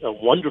a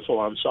wonderful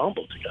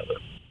ensemble together.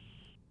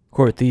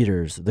 Court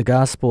Theater's The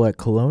Gospel at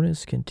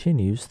Collounus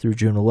continues through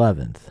June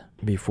 11th.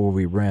 Before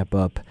we wrap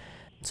up,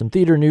 some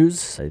theater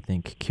news. I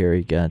think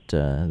Kerry got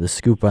the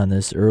scoop on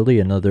this early.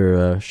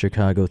 Another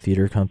Chicago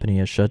theater company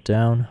has shut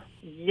down.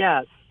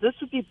 Yes, this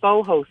would be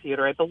Boho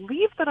Theater. I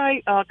believe that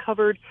I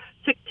covered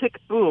Tick, Tick,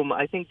 Boom.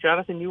 I think,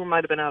 Jonathan, you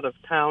might have been out of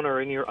town or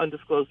in your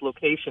undisclosed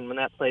location when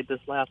that played this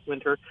last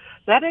winter.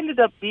 That ended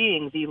up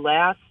being the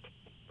last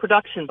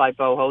production by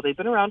Boho. They've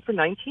been around for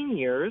 19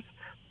 years,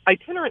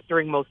 itinerant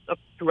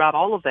throughout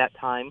all of that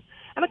time,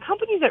 and a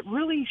company that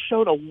really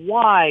showed a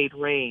wide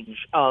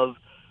range of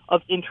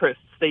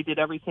interests. They did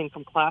everything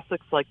from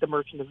classics like The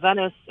Merchant of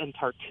Venice and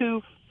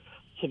Tartuffe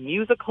to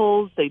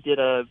musicals. They did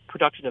a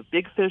production of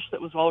Big Fish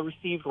that was well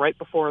received right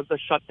before the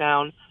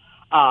shutdown.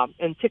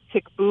 And Tick,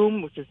 Tick,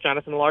 Boom, which is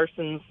Jonathan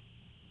Larson's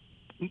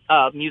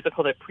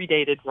musical that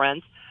predated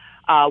Rent,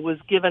 was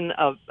given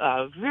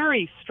a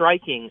very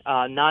striking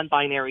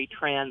non-binary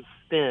trans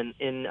spin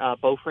in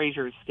Beau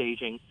Fraser's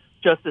staging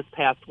just this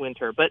past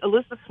winter. But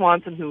Elizabeth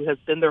Swanson, who has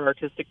been their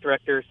artistic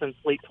director since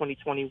late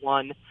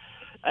 2021,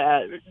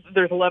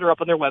 there's a letter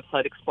up on their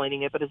website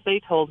explaining it, but as they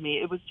told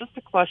me, it was just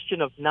a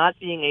question of not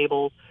being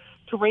able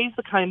to raise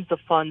the kinds of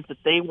funds that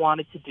they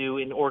wanted to do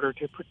in order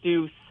to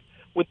produce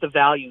with the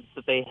values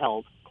that they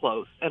held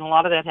close. And a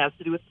lot of that has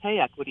to do with pay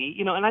equity,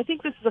 and I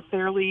think this is a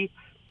fairly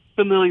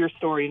familiar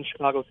story in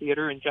Chicago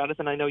theater. And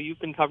Jonathan, I know you've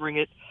been covering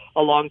it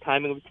a long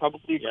time and would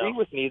probably agree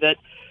with me that,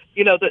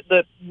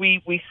 that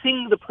we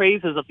sing the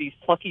praises of these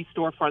plucky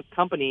storefront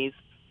companies,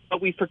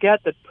 but we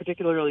forget that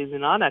particularly in the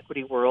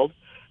non-equity world,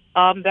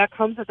 that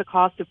comes at the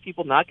cost of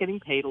people not getting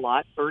paid a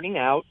lot, burning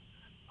out.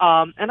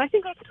 And I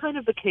think that's kind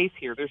of the case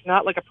here. There's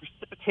not like a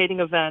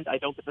precipitating event. I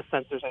don't get the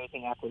sense there's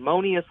anything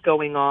acrimonious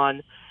going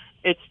on.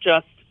 It's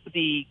just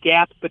the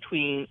gap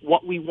between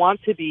what we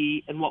want to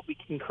be and what we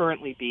can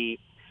currently be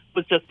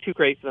was just too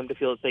great for them to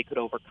feel that they could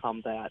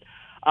overcome that.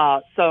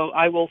 So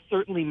I will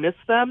certainly miss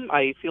them.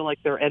 I feel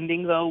like they're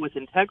ending, though, with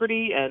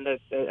integrity. And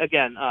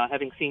again,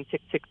 having seen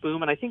Tick, Tick,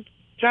 Boom, and I think,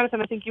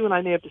 Jonathan, you and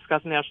I may have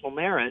discussed National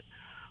Merit,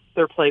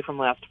 their play from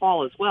last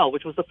fall as well,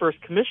 which was the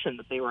first commission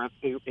that they were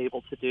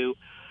able to do.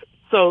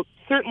 So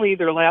certainly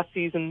their last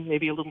season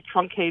maybe a little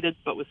truncated,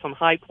 but with some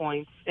high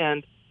points.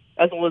 And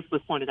as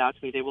Elizabeth pointed out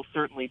to me, they will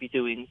certainly be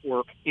doing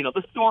work.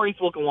 The stories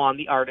will go on,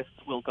 the artists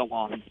will go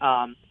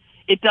on.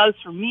 It does,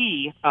 for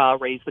me,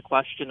 raise the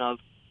question of,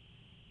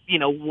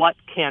 what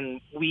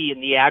can we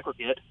in the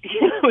aggregate,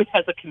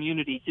 as a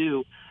community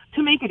do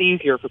to make it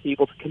easier for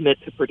people to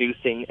commit to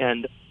producing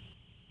and,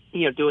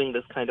 doing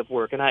this kind of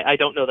work. And I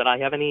don't know that I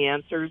have any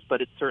answers,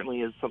 but it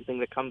certainly is something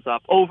that comes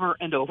up over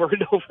and over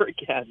and over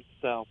again.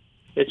 So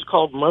it's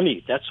called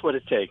money. That's what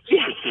it takes.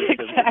 Yeah,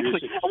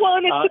 exactly. Well,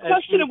 and it's the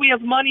question of we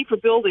have money for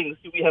buildings.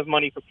 Do we have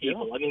money for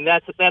people? Yeah. I mean,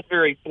 that's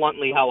very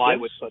bluntly how I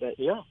would put it.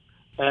 Yeah.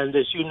 And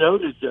as you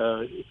noted,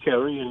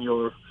 Kerry, in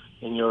your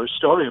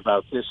story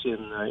about this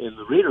in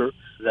the Reader,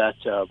 that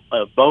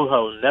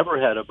Boho never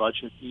had a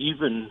budget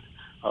even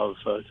of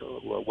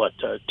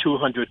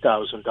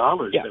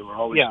 $200,000. Yeah. They were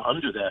always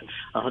under that,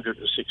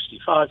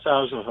 $165,000,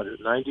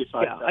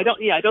 $195,000. I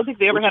don't think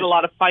they ever had a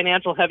lot of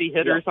financial heavy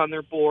hitters on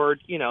their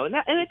board. And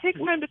it takes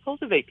time to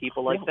cultivate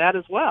people like that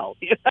as well.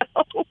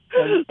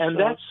 And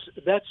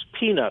that's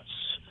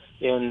peanuts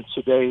in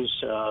today's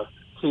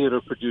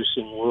theater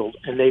producing world,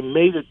 and they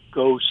made it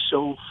go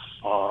so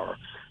far.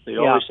 They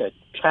always had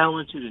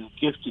talented and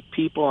gifted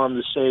people on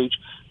the stage.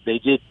 They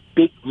did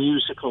big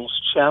musicals,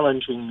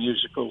 challenging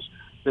musicals.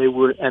 They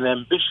were an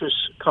ambitious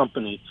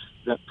company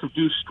that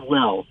produced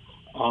well.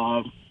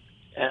 I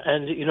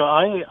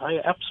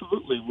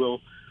absolutely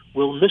will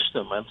miss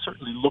them. I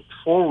certainly looked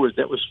forward.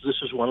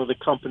 This is one of the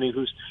companies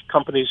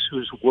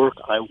whose work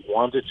I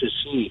wanted to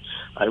see.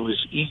 I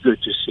was eager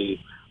to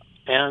see.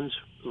 And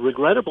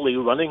regrettably,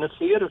 running a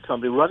theater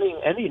company, running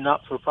any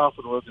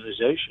not-for-profit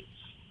organization,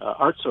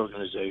 arts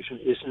organization,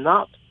 is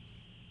not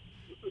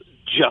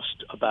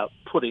just about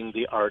putting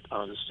the art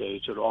on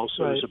stage. It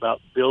also is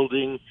about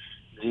building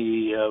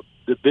the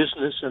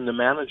business and the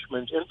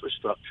management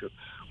infrastructure,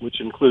 which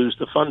includes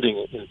the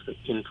funding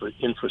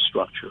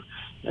infrastructure.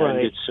 And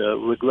it's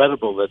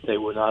regrettable that they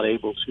were not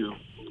able to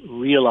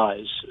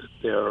realize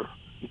their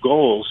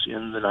goals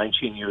in the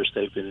 19 years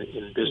they've been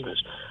in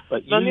business.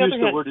 But you use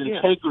the word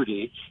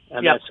integrity,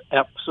 and that's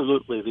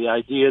absolutely the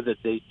idea that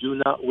they do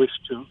not wish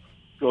to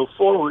go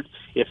forward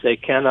if they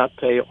cannot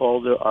pay all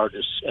their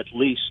artists at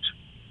least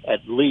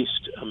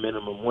a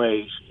minimum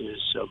wage is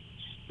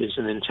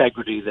an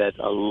integrity that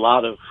a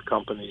lot of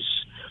companies,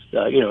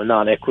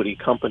 non-equity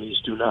companies,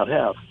 do not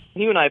have.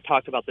 You and I have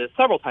talked about this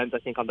several times, I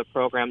think, on the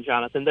program,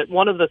 Jonathan, that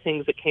one of the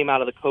things that came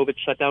out of the COVID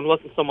shutdown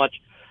wasn't so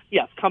much,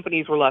 yes,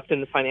 companies were left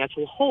in the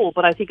financial hole,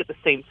 but I think at the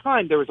same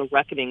time there was a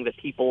reckoning that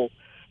people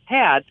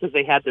had, because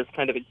they had this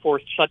kind of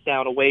enforced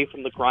shutdown away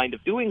from the grind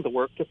of doing the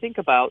work, to think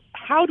about,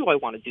 how do I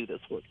want to do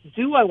this work?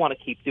 Do I want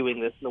to keep doing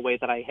this in the way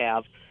that I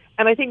have?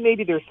 And I think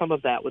maybe there's some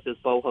of that with this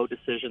Boho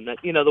decision, that,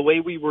 the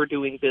way we were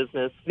doing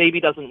business maybe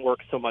doesn't work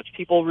so much.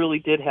 People really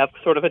did have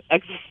sort of an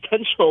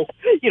existential,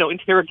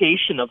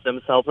 interrogation of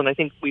themselves, and I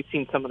think we've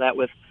seen some of that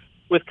with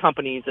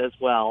companies as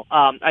well.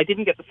 I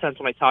didn't get the sense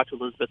when I talked to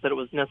Elizabeth that it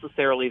was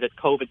necessarily that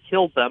COVID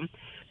killed them,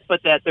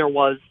 but that there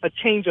was a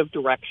change of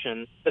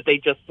direction that they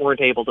just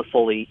weren't able to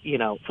fully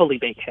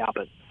make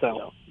happen.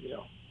 So,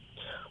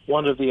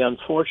 one of the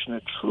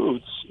unfortunate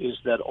truths is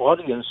that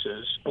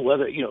audiences,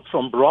 whether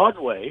from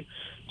Broadway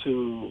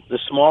to the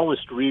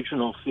smallest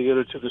regional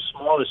theater to the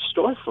smallest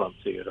storefront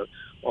theater,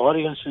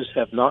 audiences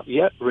have not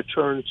yet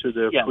returned to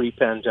their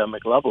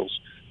pre-pandemic levels.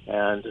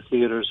 And the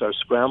theaters are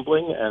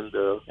scrambling and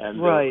they're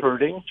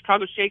hurting.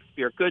 Chicago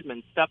Shakespeare,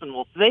 Goodman,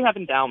 Steppenwolf, they have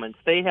endowments.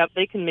 They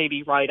can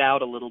maybe ride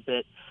out a little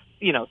bit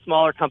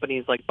smaller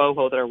companies like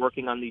Boho that are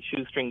working on these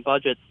shoestring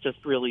budgets just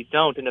really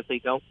don't. And if they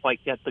don't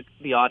quite get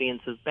the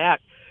audiences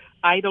back,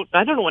 I don't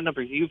know what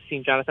numbers you've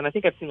seen, Jonathan. I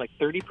think I've seen like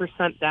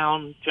 30%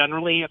 down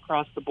generally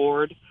across the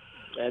board.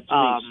 At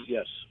least,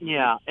 yes.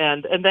 Yeah,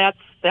 and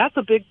that's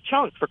a big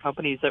chunk for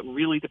companies that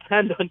really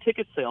depend on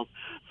ticket sales.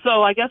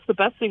 So I guess the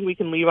best thing we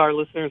can leave our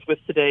listeners with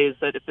today is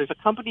that if there's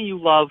a company you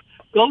love,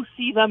 go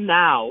see them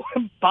now.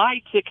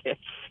 Buy tickets.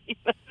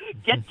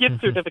 Get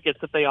gift certificates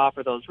if they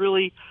offer those.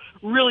 Really,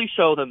 really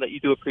show them that you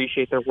do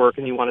appreciate their work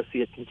and you want to see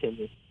it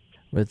continue.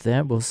 With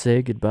that, we'll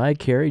say goodbye,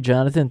 Kerry.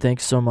 Jonathan,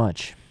 thanks so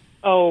much.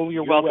 Oh,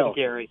 you're welcome,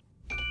 Gary.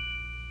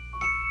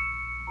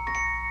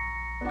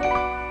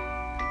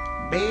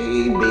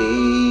 Baby,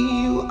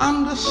 you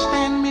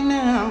understand me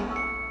now.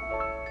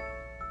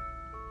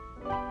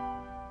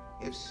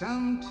 If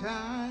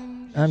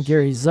sometimes... I'm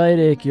Gary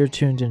Zidek. You're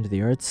tuned into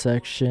the arts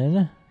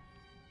section.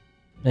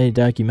 A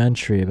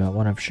documentary about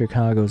one of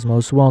Chicago's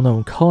most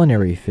well-known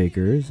culinary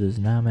figures is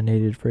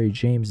nominated for a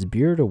James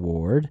Beard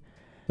Award.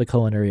 The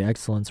Culinary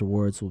Excellence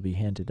Awards will be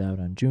handed out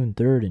on June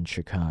 3rd in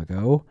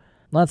Chicago.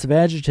 Lots of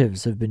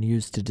adjectives have been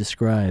used to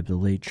describe the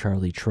late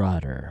Charlie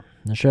Trotter.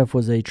 The chef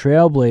was a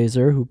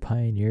trailblazer who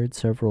pioneered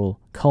several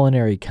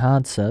culinary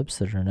concepts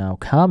that are now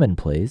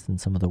commonplace in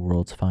some of the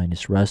world's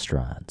finest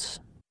restaurants.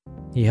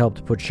 He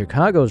helped put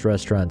Chicago's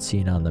restaurant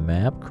scene on the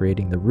map,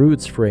 creating the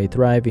roots for a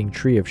thriving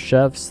tree of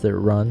chefs that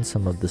run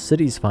some of the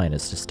city's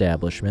finest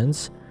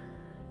establishments.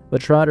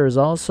 But Trotter is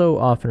also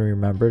often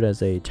remembered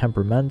as a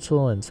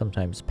temperamental and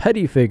sometimes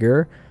petty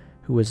figure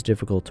who was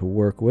difficult to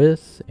work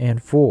with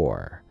and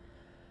for.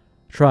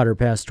 Trotter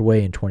passed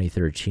away in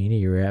 2013, a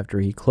year after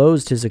he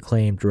closed his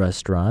acclaimed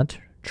restaurant,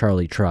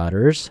 Charlie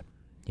Trotter's.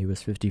 He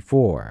was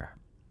 54.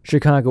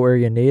 Chicago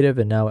area native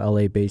and now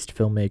LA-based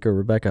filmmaker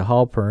Rebecca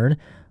Halpern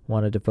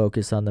wanted to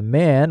focus on the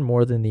man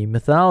more than the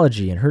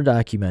mythology in her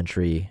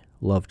documentary,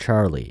 Love,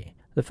 Charlie.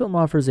 The film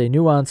offers a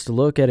nuanced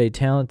look at a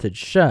talented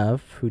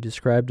chef who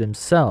described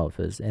himself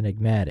as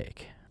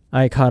enigmatic.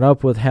 I caught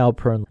up with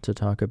Halpern to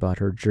talk about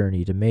her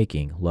journey to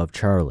making Love,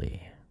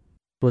 Charlie.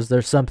 Was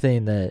there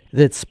something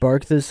that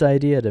sparked this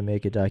idea to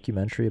make a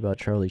documentary about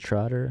Charlie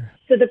Trotter?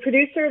 So the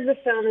producer of the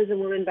film is a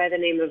woman by the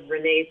name of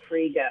Renee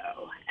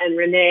Frigo. And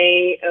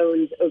Renee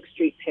owns Oak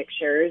Street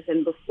Pictures.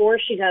 And before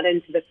she got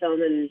into the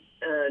film and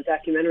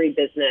documentary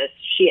business,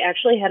 she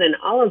actually had an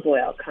olive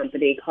oil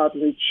company called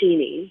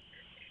Lucchini.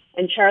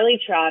 And Charlie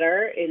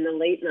Trotter, in the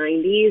late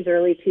 90s,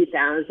 early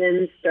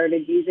 2000s,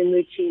 started using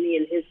Lucchini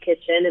in his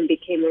kitchen and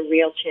became a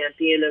real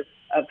champion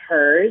of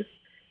hers.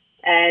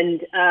 And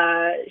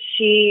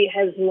she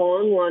has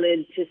long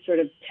wanted to sort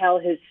of tell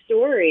his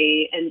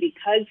story. And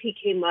because he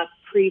came up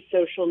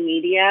pre-social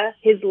media,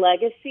 his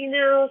legacy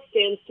now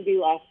stands to be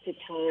lost to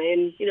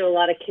time. A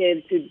lot of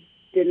kids who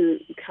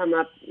didn't come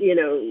up, in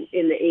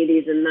the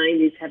 80s and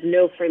 90s have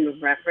no frame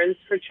of reference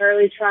for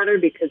Charlie Trotter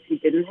because he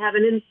didn't have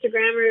an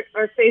Instagram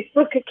or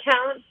Facebook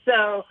account.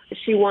 So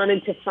she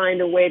wanted to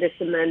find a way to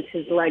cement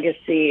his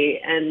legacy,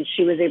 and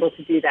she was able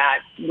to do that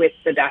with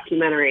the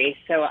documentary.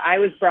 So I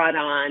was brought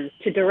on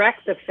to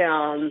direct the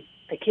film.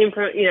 I came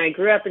from, I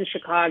grew up in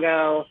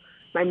Chicago.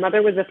 My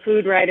mother was a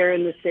food writer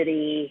in the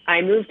city.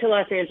 I moved to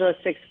Los Angeles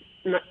 6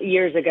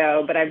 years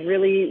ago, but I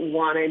really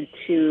wanted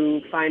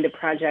to find a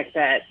project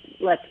that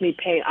lets me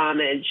pay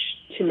homage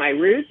to my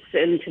roots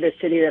and to the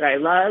city that I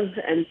love.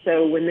 And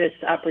so when this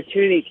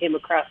opportunity came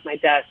across my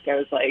desk, I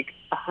was like,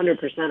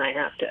 100% I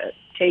have to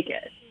take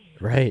it.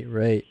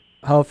 Right.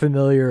 How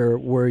familiar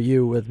were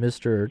you with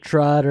Mr.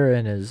 Trotter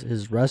and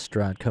his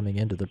restaurant coming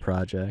into the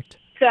project?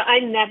 So I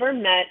never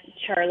met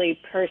Charlie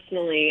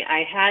personally.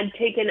 I had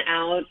taken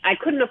out, I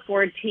couldn't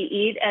afford to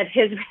eat at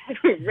his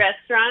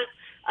restaurant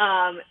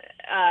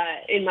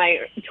in my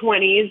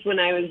 20s when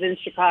I was in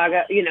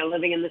Chicago,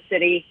 living in the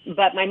city.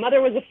 But my mother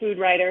was a food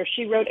writer.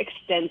 She wrote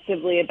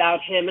extensively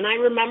about him. And I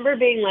remember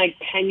being like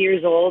 10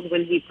 years old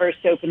when he first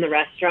opened the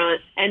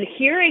restaurant and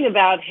hearing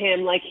about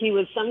him like he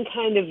was some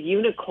kind of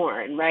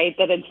unicorn, right,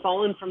 that had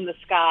fallen from the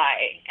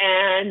sky.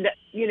 And,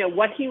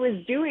 what he was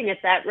doing at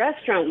that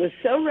restaurant was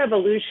so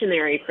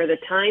revolutionary for the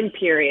time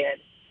period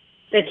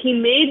that he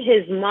made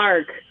his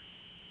mark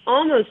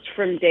almost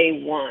from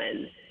day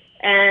one.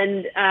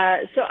 And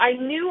so I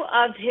knew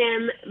of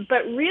him,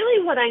 but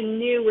really what I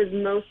knew was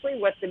mostly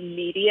what the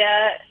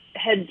media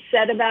had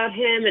said about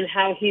him and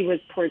how he was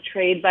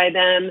portrayed by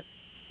them,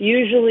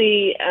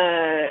 usually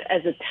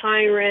as a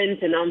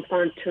tyrant, an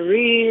enfant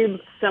terrible,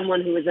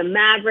 someone who was a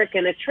maverick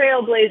and a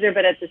trailblazer,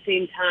 but at the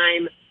same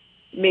time,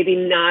 maybe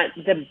not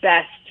the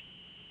best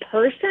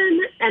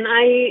person. And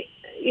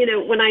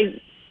when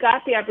I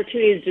got the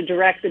opportunity to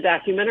direct the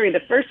documentary,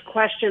 the first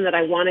question that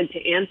I wanted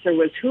to answer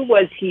was, who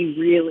was he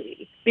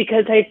really?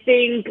 Because I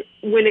think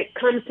when it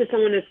comes to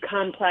someone as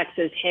complex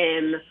as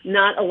him,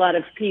 not a lot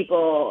of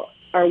people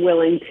are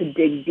willing to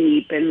dig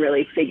deep and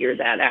really figure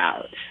that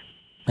out.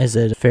 Is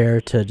it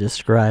fair to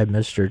describe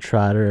Mr.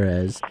 Trotter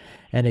as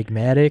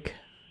enigmatic?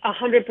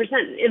 100%.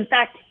 In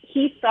fact,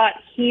 he thought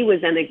he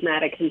was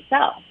enigmatic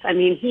himself. I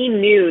mean, he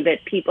knew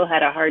that people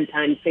had a hard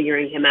time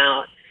figuring him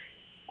out.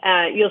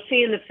 You'll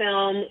see in the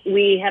film,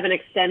 we have an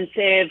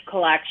extensive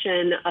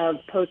collection of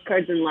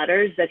postcards and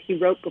letters that he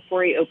wrote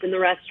before he opened the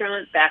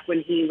restaurant, back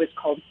when he was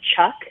called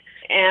Chuck.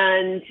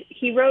 And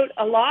he wrote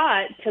a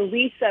lot to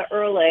Lisa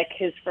Ehrlich,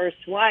 his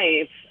first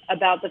wife,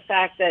 about the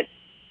fact that,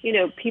 you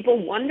know, people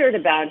wondered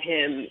about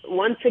him.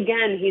 Once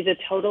again, he's a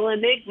total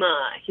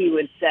enigma, he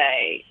would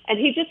say. And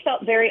he just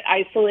felt very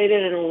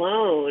isolated and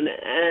alone.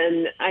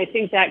 And I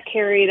think that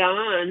carried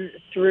on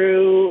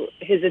through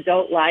his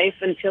adult life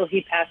until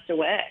he passed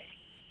away.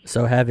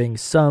 So having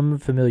some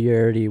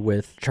familiarity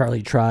with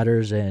Charlie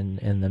Trotters and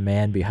the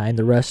man behind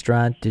the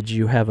restaurant, did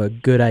you have a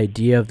good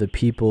idea of the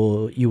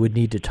people you would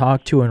need to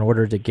talk to in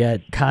order to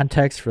get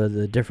context for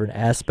the different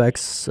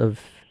aspects of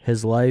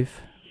his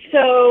life?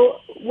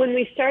 So when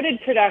we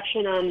started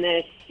production on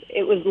this,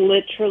 it was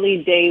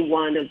literally day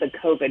one of the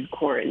COVID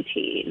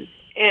quarantine.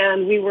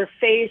 And we were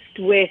faced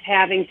with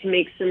having to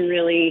make some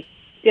really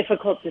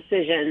difficult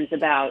decisions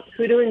about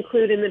who to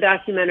include in the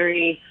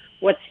documentary,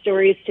 what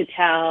stories to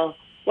tell,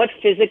 what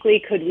physically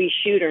could we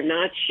shoot or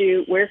not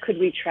shoot, where could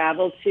we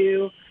travel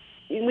to.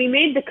 We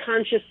made the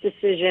conscious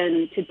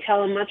decision to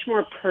tell a much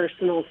more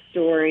personal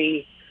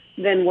story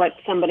than what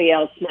somebody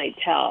else might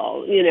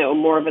tell, you know,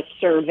 more of a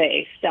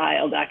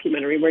survey-style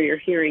documentary where you're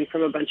hearing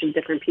from a bunch of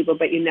different people,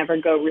 but you never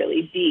go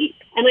really deep.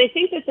 And I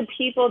think that the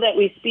people that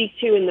we speak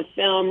to in the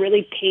film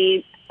really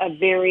paint a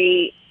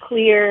very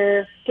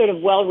clear, sort of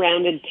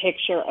well-rounded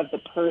picture of the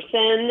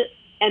person.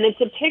 And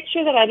it's a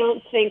picture that I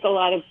don't think a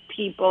lot of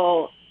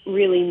people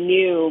really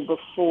knew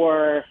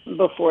before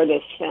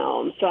this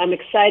film. So I'm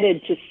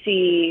excited to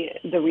see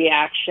the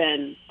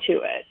reaction to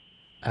it.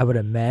 I would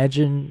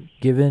imagine,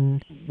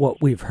 given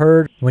what we've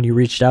heard, when you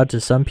reached out to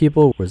some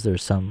people, was there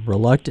some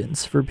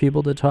reluctance for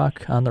people to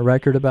talk on the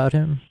record about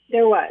him?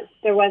 There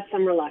was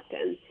some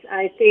reluctance.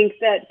 I think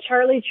that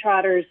Charlie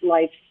Trotter's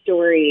life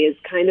story is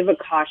kind of a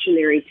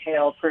cautionary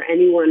tale for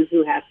anyone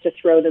who has to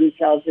throw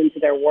themselves into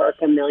their work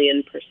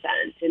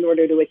 1,000,000% in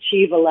order to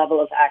achieve a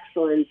level of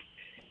excellence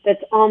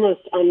that's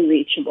almost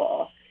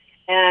unreachable.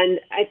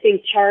 And I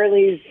think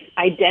Charlie's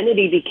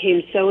identity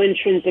became so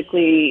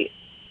intrinsically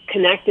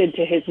connected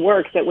to his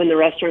work that when the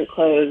restaurant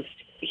closed,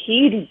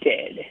 he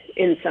did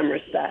in some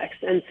respects.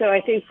 And so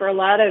I think for a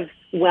lot of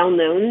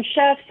well-known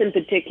chefs in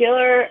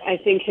particular, I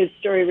think his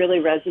story really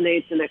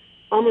resonates in a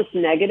almost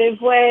negative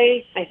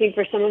way. I think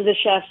for some of the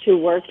chefs who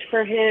worked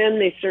for him,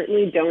 they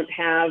certainly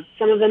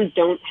some of them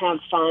don't have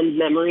fond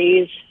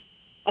memories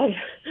of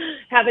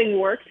having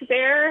worked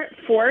there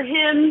for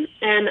him.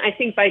 And I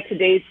think by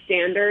today's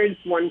standards,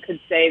 one could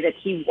say that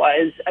he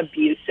was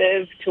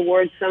abusive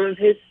towards some of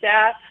his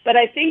staff. But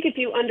I think if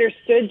you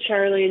understood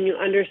Charlie and you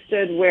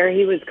understood where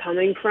he was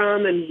coming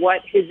from and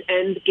what his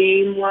end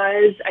game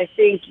was, I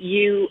think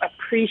you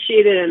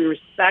appreciated and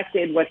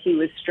respected what he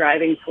was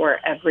striving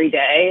for every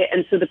day.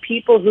 And so the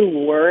people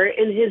who were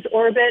in his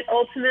orbit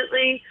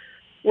ultimately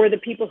were the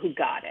people who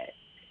got it.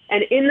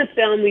 And in the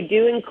film, we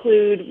do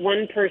include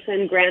one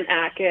person, Grant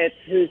Achatz,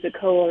 who's the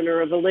co-owner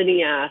of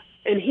Alinea,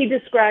 and he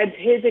describes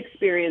his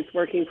experience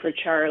working for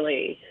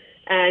Charlie.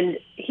 And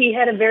he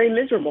had a very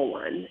miserable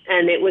one,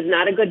 and it was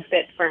not a good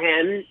fit for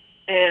him.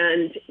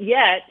 And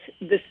yet,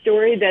 the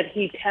story that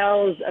he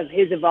tells of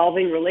his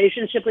evolving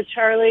relationship with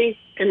Charlie,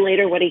 and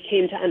later what he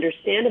came to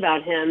understand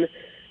about him,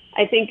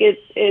 I think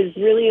it is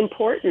really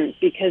important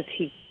because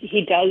he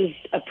does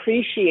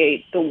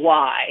appreciate the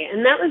why.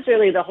 And that was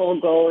really the whole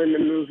goal in the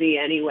movie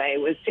anyway,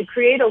 was to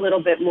create a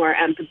little bit more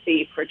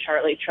empathy for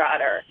Charlie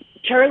Trotter.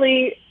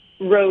 Charlie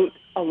wrote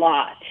a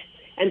lot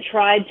and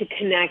tried to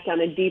connect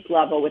on a deep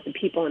level with the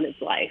people in his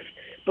life.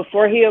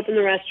 Before he opened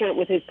the restaurant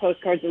with his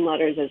postcards and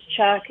letters as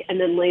Chuck,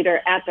 and then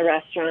later at the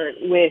restaurant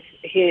with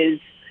his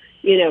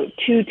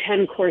 2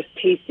 10-course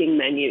tasting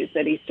menus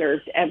that he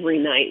served every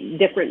night,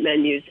 different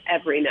menus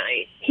every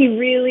night. He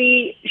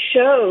really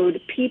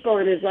showed people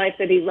in his life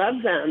that he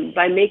loved them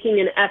by making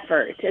an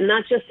effort, and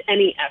not just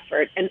any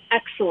effort, an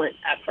excellent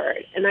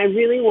effort. And I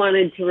really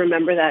wanted to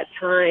remember that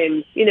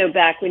time,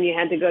 back when you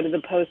had to go to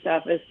the post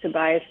office to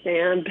buy a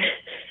stamp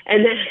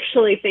and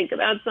actually think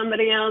about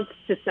somebody else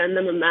to send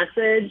them a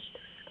message.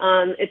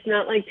 It's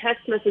not like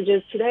text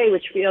messages today,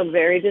 which feel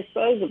very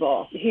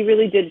disposable. He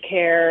really did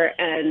care,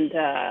 and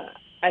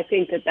I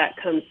think that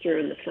comes through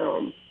in the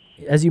film.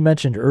 As you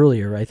mentioned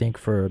earlier, I think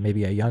for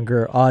maybe a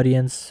younger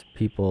audience,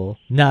 people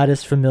not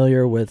as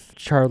familiar with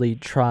Charlie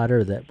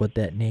Trotter, what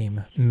that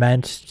name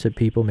meant to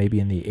people maybe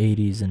in the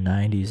 80s and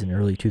 90s and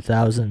early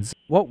 2000s.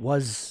 What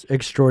was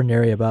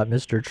extraordinary about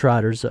Mr.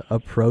 Trotter's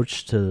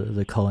approach to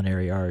the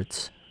culinary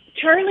arts?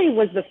 Charlie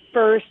was the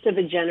first of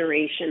a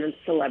generation of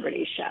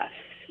celebrity chefs.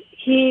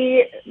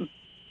 He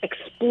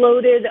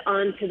exploded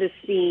onto the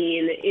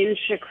scene in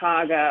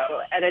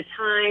Chicago at a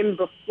time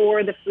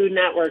before the Food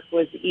Network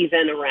was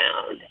even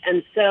around.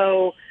 And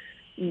so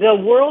the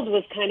world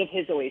was kind of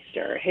his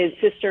oyster. His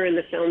sister in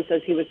the film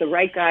says he was the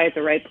right guy at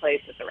the right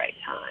place at the right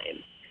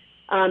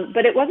time.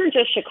 But it wasn't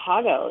just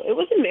Chicago. It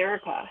was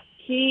America.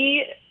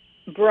 He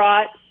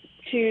brought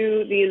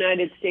to the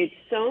United States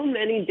so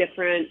many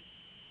different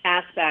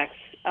aspects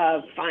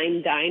of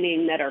fine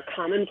dining that are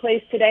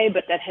commonplace today,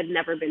 but that had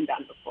never been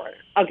done before.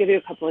 I'll give you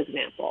a couple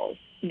examples.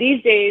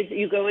 These days,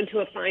 you go into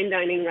a fine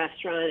dining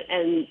restaurant,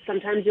 and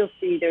sometimes you'll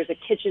see there's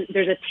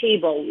a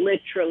table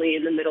literally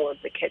in the middle of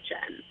the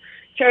kitchen.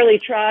 Charlie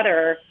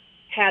Trotter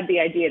had the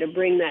idea to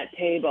bring that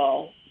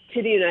table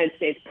to the United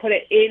States, put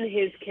it in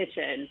his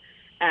kitchen,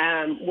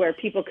 where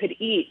people could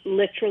eat,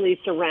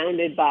 literally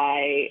surrounded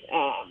by,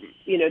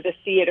 the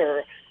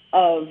theater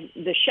of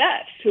the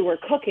chefs who were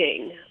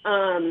cooking.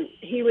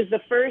 He was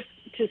the first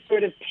to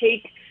sort of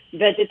take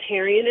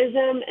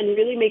vegetarianism and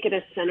really make it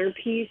a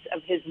centerpiece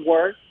of his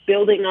work,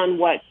 building on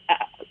what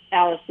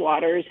Alice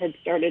Waters had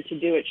started to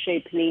do at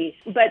Chez Panisse.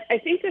 But I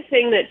think the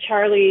thing that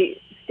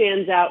Charlie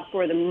stands out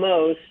for the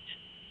most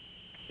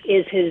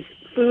is his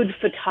food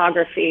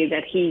photography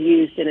that he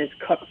used in his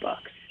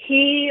cookbooks.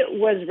 He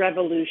was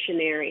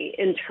revolutionary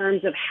in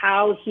terms of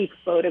how he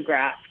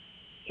photographed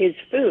his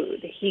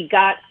food. He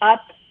got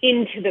up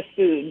into the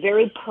food,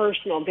 very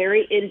personal,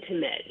 very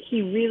intimate.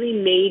 He really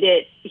made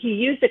it, he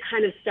used a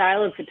kind of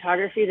style of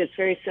photography that's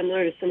very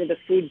similar to some of the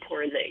food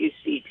porn that you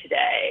see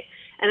today.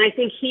 And I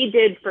think he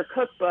did for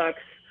cookbooks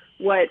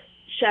what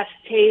Chef's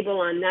Table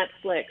on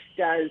Netflix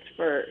does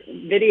for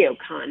video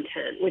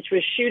content, which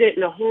was shoot it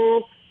in a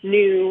whole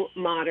new,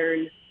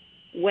 modern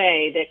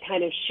way that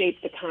kind of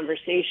shaped the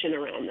conversation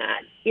around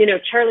that.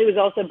 Charlie was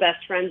also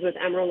best friends with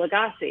Emeril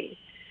Lagasse.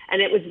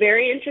 And it was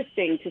very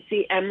interesting to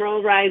see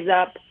Emeril rise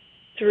up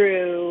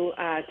through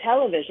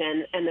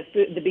television and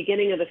the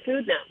beginning of the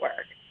Food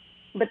Network.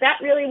 But that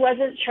really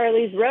wasn't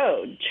Charlie's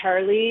road.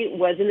 Charlie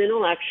was an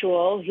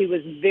intellectual. He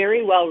was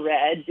very well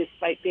read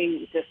despite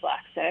being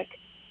dyslexic.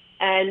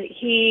 And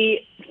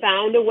he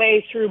found a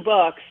way through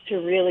books to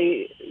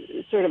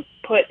really sort of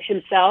put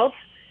himself,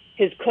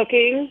 his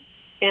cooking,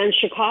 and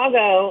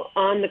Chicago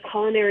on the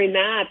culinary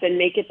map and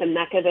make it the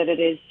Mecca that it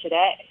is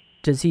today.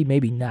 Does he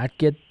maybe not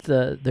get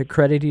the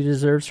credit he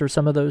deserves for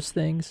some of those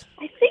things?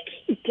 I think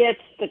he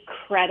gets the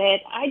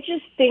credit. I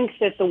just think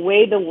that the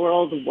way the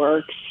world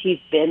works, he's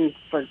been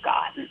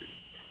forgotten.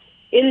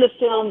 In the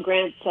film,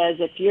 Grant says,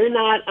 if you're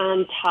not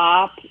on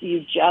top, you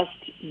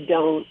just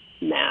don't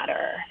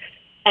matter.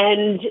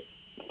 And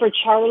for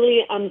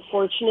Charlie,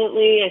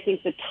 unfortunately, I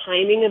think the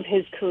timing of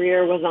his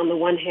career was on the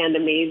one hand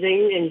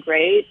amazing and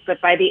great, but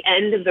by the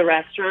end of the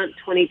restaurant,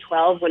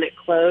 2012, when it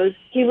closed,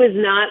 he was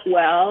not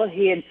well.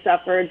 He had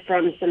suffered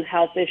from some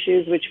health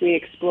issues, which we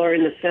explore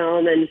in the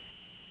film, and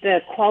the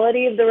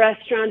quality of the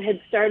restaurant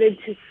had started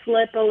to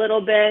slip a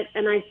little bit.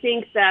 And I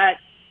think that,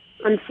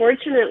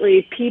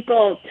 unfortunately,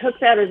 people took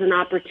that as an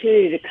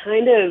opportunity to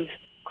kind of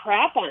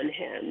crap on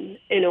him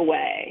in a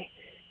way.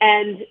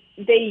 And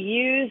they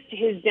used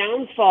his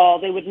downfall.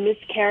 They would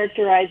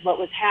mischaracterize what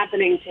was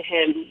happening to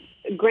him.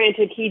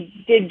 Granted,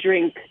 he did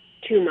drink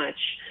too much.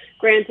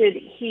 Granted,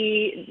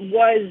 he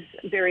was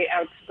very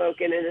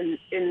outspoken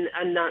in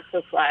a not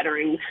so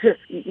flattering,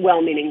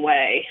 well-meaning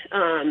way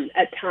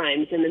at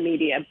times in the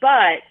media.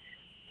 But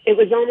it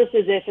was almost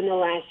as if in the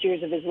last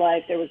years of his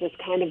life, there was this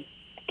kind of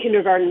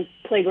kindergarten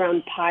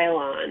playground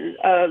pile-on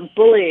of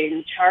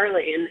bullying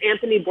Charlie. And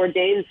Anthony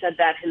Bourdain said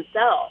that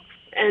himself.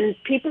 And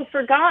people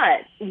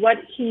forgot what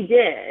he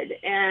did.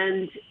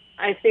 And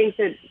I think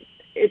that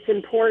it's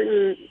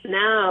important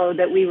now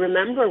that we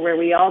remember where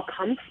we all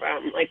come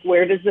from. Like,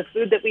 where does the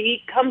food that we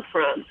eat come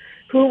from?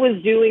 Who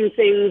was doing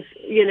things,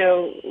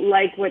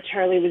 like what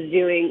Charlie was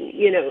doing?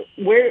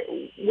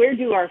 Where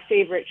do our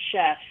favorite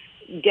chefs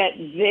get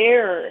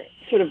their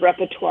sort of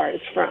repertoires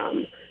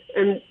from?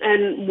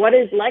 And what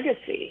is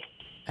legacy?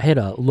 I had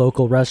a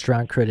local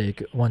restaurant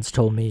critic once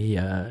told me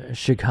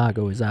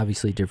Chicago is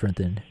obviously different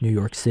than New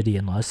York City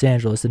and Los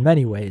Angeles in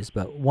many ways,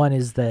 but one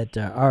is that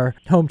our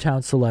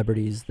hometown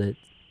celebrities that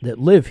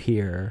live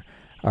here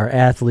are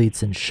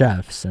athletes and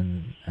chefs,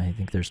 and I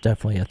think there's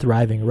definitely a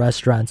thriving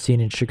restaurant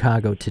scene in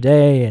Chicago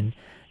today, and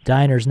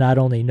diners not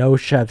only know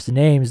chefs'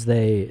 names,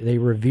 they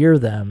revere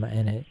them,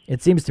 and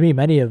it seems to me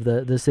many of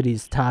the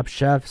city's top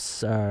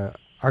chefs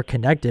are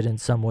connected in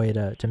some way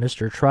to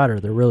Mr. Trotter.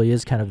 There really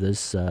is kind of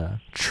this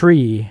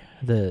tree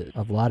that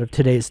a lot of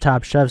today's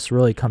top chefs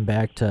really come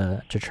back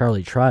to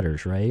Charlie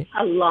Trotter's, right?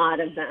 A lot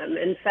of them.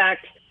 In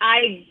fact,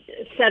 I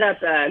set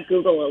up a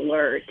Google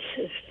alert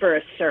for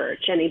a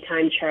search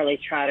anytime Charlie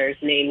Trotter's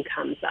name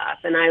comes up.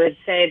 And I would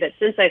say that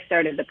since I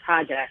started the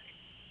project,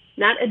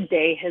 not a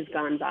day has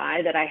gone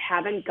by that I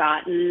haven't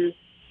gotten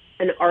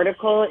an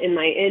article in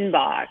my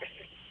inbox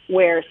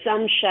where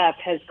some chef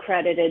has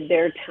credited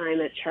their time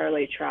at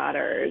Charlie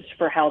Trotter's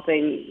for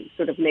helping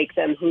sort of make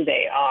them who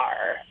they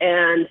are.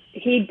 And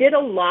he did a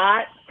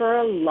lot for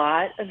a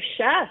lot of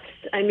chefs.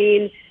 I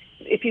mean,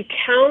 if you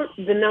count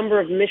the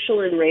number of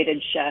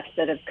Michelin-rated chefs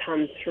that have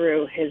come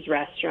through his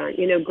restaurant,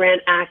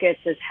 Grant Achatz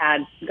has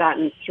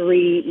gotten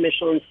 3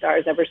 Michelin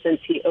stars ever since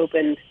he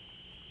opened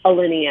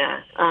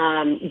Alinea.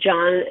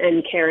 John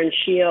and Karen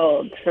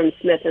Shields from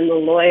Smith and the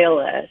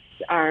Loyalists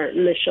are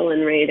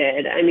Michelin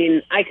rated. I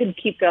mean, I could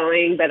keep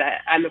going, but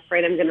I'm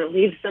afraid I'm going to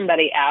leave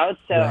somebody out.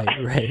 So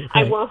right.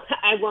 I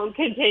won't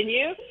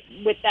continue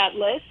with that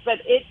list. But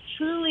it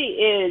truly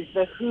is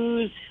the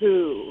who's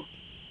who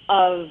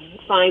of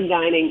fine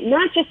dining,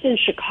 not just in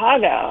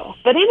Chicago,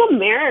 but in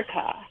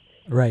America.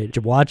 Right.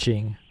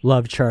 Watching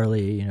Love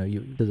Charlie,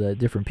 the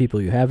different people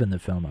you have in the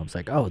film, I was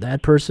like, oh,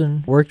 that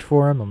person worked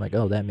for him. I'm like,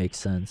 oh, that makes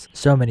sense.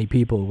 So many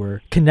people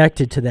were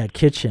connected to that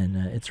kitchen.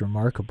 It's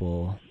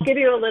remarkable. I'll give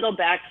you a little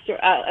backstory,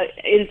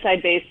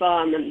 inside baseball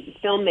on the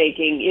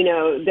filmmaking.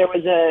 There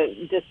was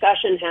a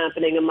discussion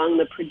happening among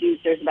the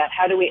producers about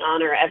how do we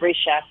honor every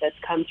chef that's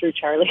come through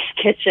Charlie's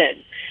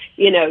kitchen.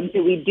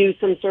 Do we do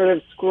some sort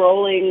of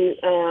scrolling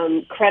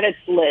credits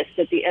list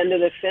at the end of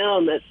the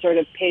film that sort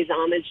of pays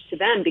homage to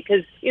them?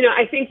 Because,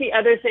 I think the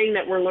other thing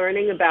that we're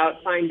learning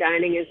about fine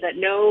dining is that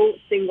no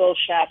single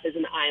chef is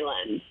an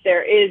island.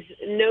 There is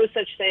no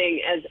such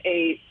thing as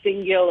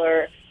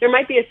there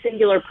might be a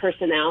singular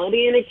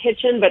personality in a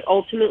kitchen, but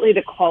ultimately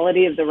the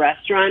quality of the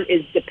restaurant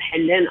is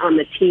dependent on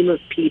the team of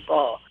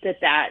people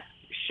that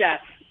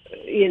chef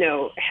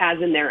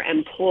has in their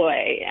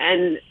employ.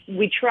 And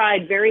we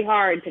tried very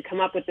hard to come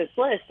up with this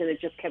list, and it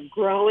just kept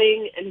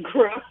growing and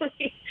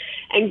growing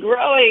and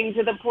growing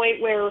to the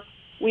point where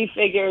we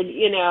figured,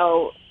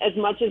 as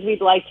much as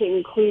we'd like to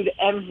include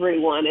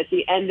everyone, at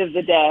the end of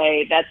the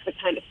day, that's the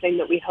kind of thing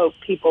that we hope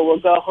people will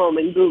go home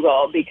and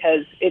Google,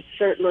 because it's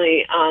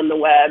certainly on the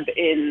web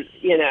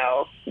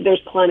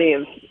there's plenty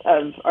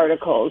of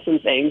articles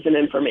and things and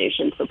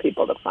information for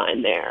people to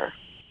find there.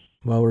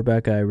 Well,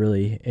 Rebecca, I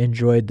really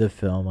enjoyed the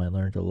film. I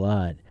learned a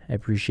lot. I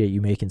appreciate you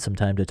making some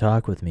time to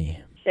talk with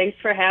me. Thanks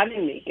for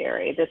having me,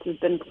 Gary. This has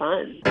been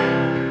fun.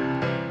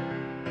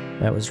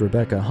 That was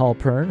Rebecca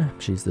Halpern.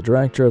 She's the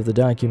director of the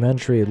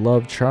documentary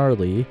Love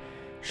Charlie.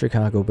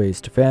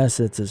 Chicago-based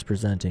Facets is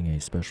presenting a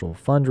special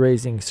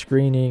fundraising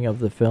screening of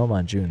the film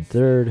on June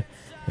 3rd.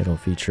 It'll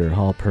feature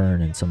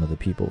Halpern and some of the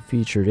people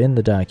featured in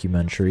the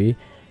documentary.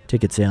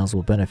 Ticket sales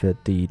will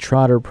benefit the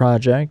Trotter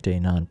Project, a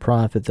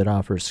nonprofit that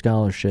offers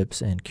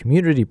scholarships and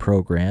community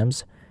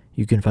programs.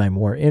 You can find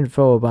more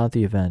info about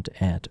the event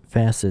at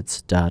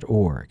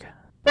facets.org.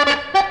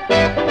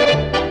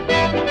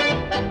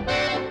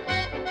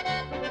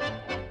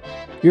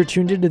 You're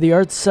tuned into the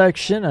arts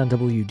section on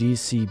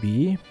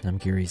WDCB. I'm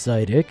Gary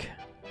Zidek.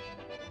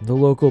 The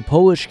local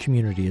Polish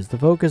community is the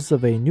focus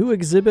of a new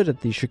exhibit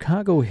at the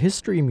Chicago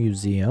History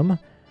Museum.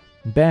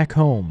 Back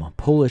Home,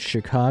 Polish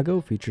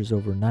Chicago features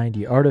over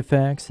 90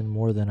 artifacts and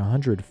more than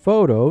 100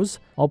 photos,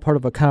 all part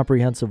of a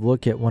comprehensive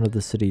look at one of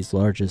the city's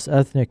largest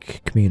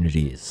ethnic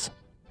communities.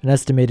 An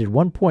estimated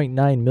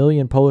 1.9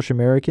 million Polish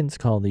Americans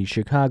call the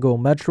Chicago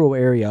metro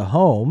area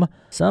home.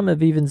 Some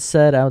have even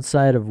said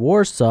outside of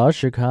Warsaw,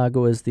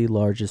 Chicago is the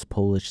largest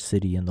Polish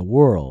city in the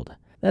world.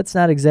 That's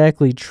not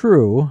exactly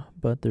true,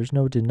 but there's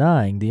no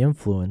denying the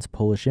influence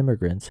Polish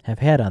immigrants have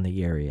had on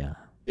the area.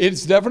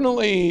 It's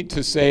definitely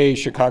to say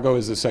Chicago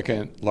is the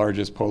second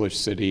largest Polish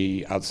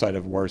city outside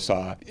of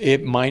Warsaw.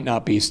 It might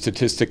not be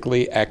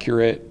statistically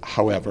accurate.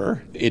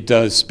 However, it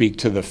does speak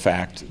to the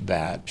fact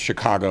that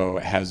Chicago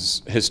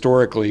has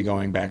historically,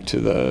 going back to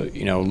the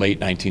late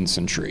 19th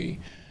century,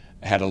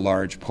 had a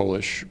large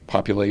Polish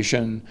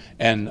population,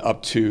 and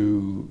up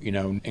to,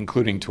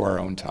 including to our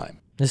own time.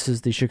 This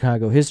is the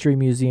Chicago History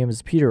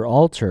Museum's Peter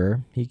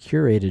Alter. He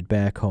curated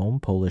Back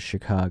Home, Polish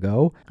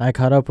Chicago. I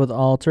caught up with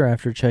Alter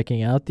after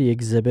checking out the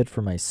exhibit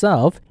for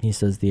myself. He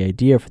says the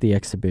idea for the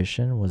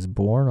exhibition was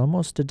born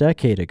almost a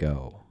decade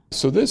ago.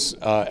 So this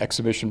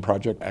exhibition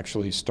project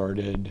actually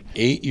started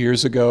 8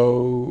 years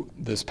ago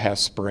this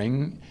past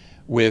spring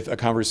with a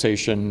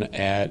conversation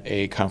at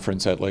a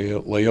conference at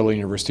Loyola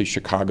University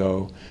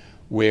Chicago,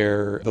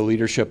 where the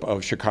leadership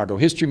of Chicago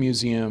History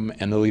Museum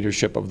and the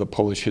leadership of the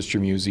Polish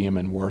History Museum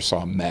in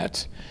Warsaw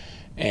met.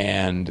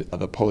 And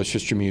the Polish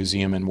History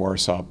Museum in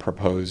Warsaw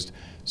proposed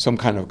some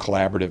kind of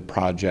collaborative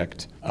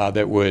project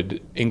that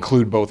would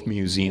include both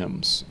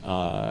museums.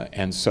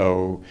 And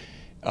so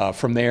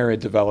from there, it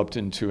developed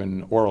into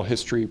an oral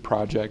history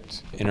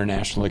project,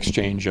 international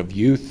exchange of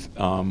youth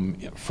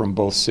from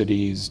both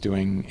cities,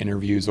 doing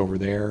interviews over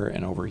there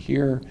and over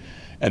here,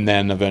 and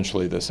then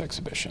eventually this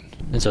exhibition.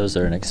 And so is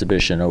there an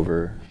exhibition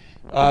over?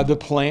 The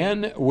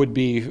plan would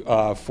be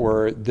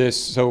for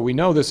this, so we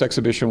know this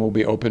exhibition will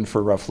be open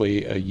for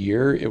roughly a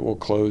year. It will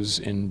close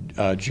in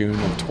June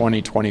of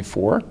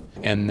 2024,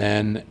 and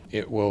then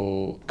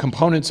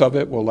components of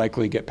it will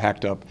likely get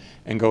packed up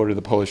and go to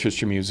the Polish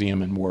History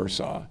Museum in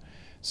Warsaw.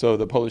 So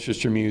the Polish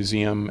History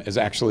Museum is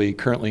actually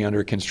currently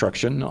under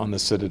construction on the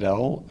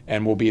Citadel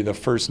and will be the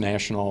first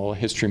national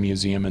history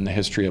museum in the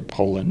history of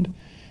Poland,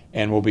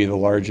 and will be the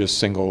largest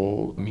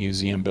single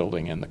museum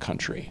building in the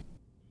country.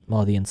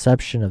 While the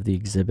inception of the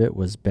exhibit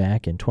was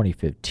back in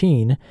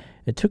 2015,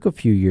 it took a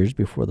few years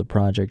before the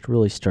project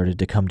really started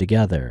to come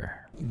together.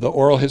 The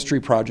oral history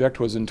project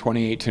was in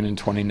 2018 and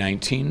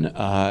 2019,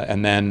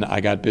 and then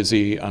I got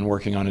busy on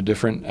working on a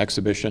different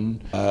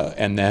exhibition,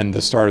 and then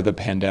the start of the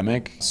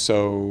pandemic.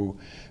 So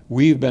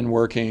we've been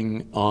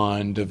working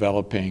on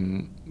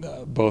developing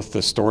both the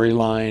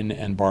storyline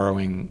and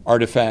borrowing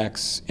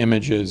artifacts,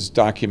 images,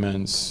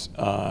 documents,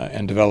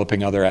 and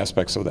developing other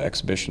aspects of the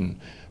exhibition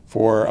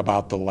for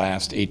about the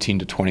last 18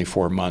 to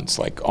 24 months,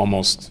 like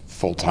almost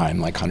full-time,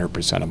 like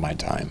 100% of my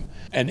time.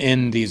 And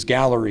in these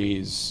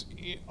galleries,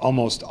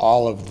 almost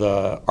all of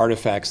the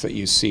artifacts that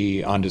you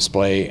see on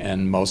display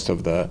and most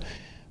of the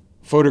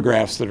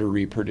photographs that are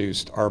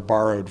reproduced are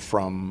borrowed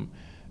from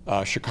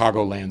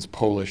Chicagoland's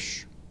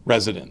Polish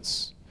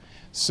residents.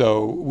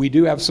 So we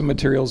do have some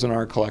materials in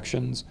our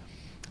collections,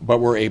 but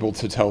we're able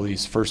to tell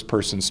these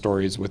first-person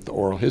stories with the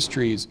oral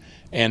histories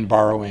and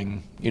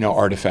borrowing,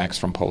 artifacts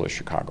from Polish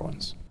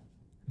Chicagoans.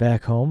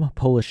 Back home,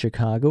 Polish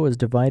Chicago is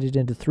divided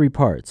into 3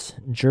 parts: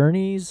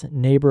 journeys,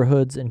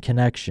 neighborhoods, and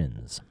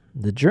connections.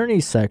 The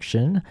journeys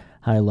section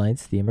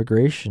highlights the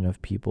immigration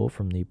of people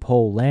from the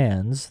Pole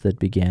lands that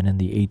began in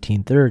the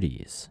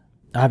 1830s.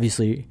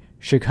 Obviously,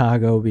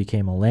 Chicago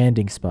became a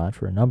landing spot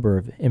for a number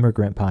of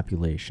immigrant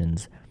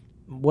populations.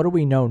 What do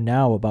we know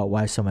now about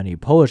why so many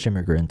Polish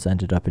immigrants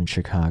ended up in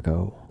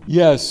Chicago?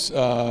 Yes,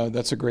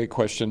 that's a great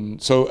question.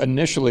 So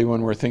initially,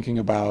 when we're thinking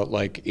about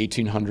like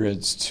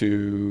 1800s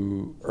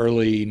to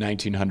early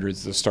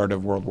 1900s, the start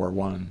of World War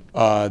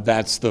I,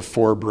 that's the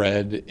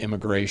forebred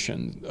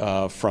immigration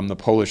from the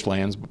Polish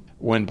lands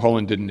when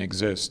Poland didn't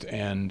exist.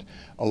 And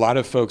a lot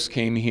of folks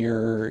came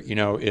here,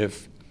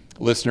 if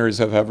listeners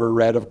have ever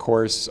read, of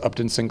course,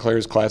 Upton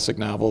Sinclair's classic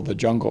novel, The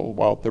Jungle.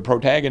 Well, the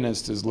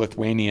protagonist is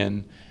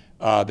Lithuanian.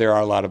 There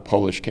are a lot of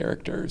Polish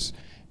characters.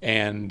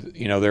 And,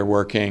 they're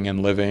working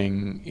and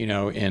living,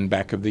 in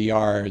Back of the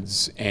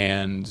Yards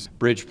and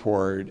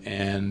Bridgeport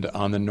and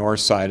on the north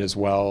side as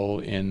well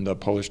in the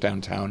Polish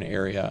downtown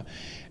area.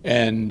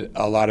 And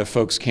a lot of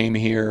folks came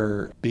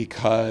here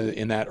because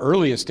in that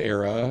earliest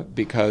era,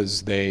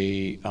 because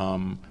they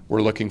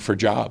were looking for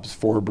jobs,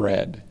 for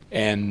bread.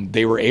 And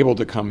they were able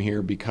to come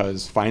here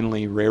because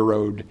finally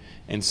railroad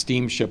and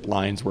steamship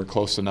lines were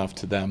close enough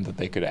to them that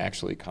they could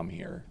actually come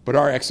here. But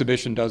our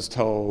exhibition does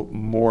tell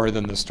more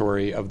than the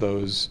story of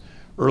those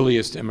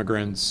earliest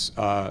immigrants.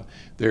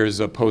 There's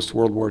a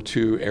post-World War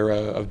II era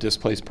of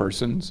displaced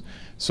persons.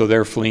 So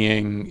they're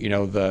fleeing,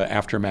 the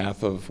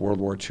aftermath of World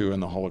War II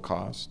and the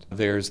Holocaust.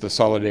 There's the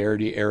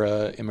Solidarity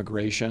era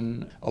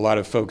immigration. A lot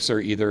of folks are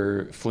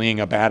either fleeing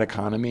a bad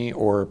economy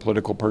or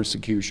political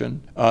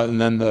persecution. And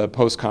then the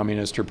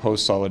post-communist or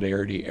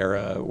post-Solidarity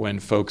era, when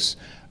folks,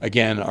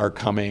 again, are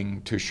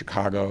coming to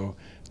Chicago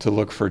to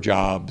look for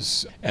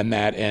jobs. And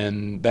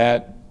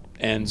that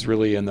ends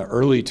really in the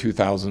early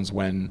 2000s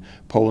when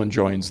Poland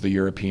joins the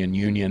European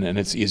Union, and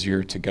it's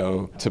easier to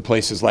go to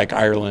places like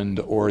Ireland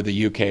or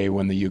the UK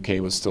when the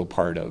UK was still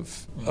part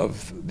of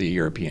the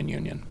European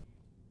Union.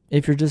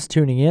 If you're just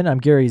tuning in, I'm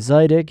Gary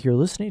Zidek. You're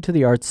listening to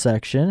the Arts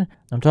section.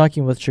 I'm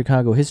talking with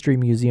Chicago History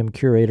Museum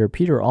curator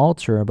Peter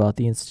Alter about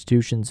the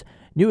institution's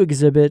new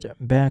exhibit,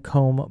 Back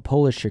Home,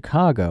 Polish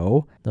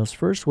Chicago. Those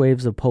first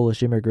waves of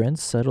Polish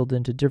immigrants settled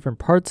into different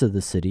parts of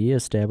the city,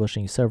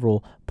 establishing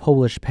several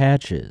Polish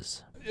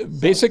patches.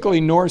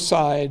 Basically north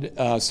side,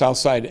 south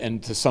side,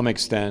 and to some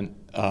extent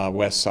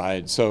west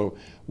side. So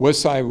west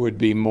side would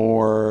be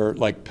more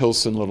like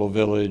Pilsen Little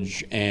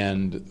Village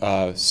and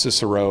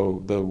Cicero,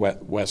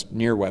 the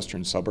near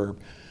western suburb,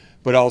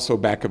 but also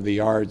Back of the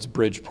Yards,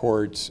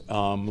 Bridgeport,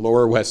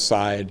 lower west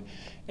side,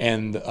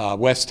 and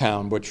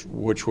Westtown,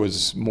 which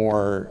was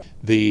more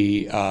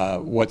the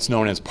what's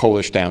known as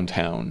Polish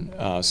downtown.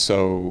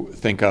 So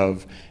think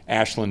of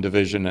Ashland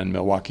Division and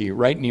Milwaukee,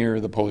 right near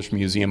the Polish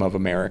Museum of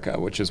America,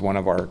 which is one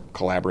of our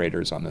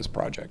collaborators on this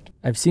project.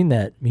 I've seen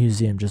that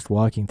museum just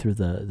walking through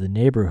the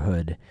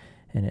neighborhood,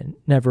 and it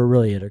never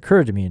really had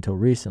occurred to me until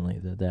recently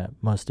that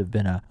must have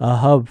been a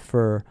hub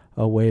for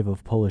a wave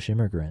of Polish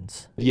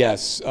immigrants.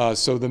 Yes,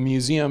 so the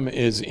museum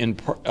is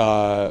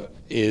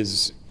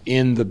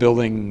in the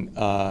building,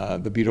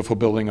 the beautiful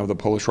building of the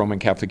Polish Roman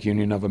Catholic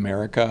Union of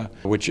America,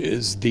 which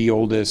is the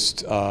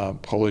oldest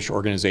Polish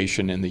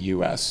organization in the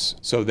U.S.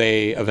 So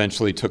they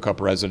eventually took up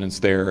residence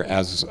there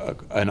as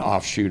an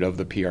offshoot of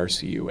the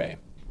PRCUA.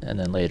 And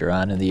then later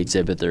on in the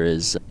exhibit, there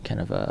is kind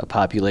of a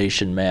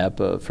population map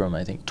from,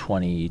 I think,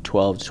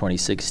 2012 to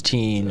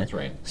 2016. That's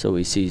right. So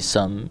we see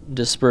some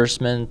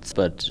disbursement,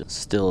 but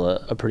still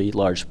a pretty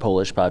large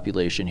Polish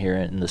population here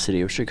in the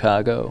city of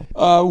Chicago.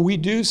 We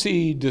do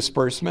see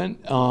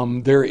disbursement.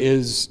 There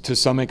is, to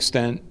some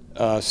extent,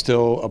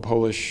 still a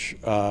Polish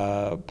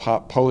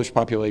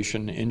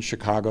population in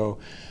Chicago.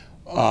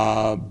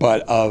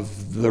 But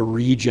of the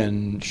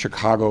region,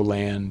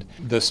 Chicagoland,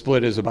 the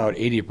split is about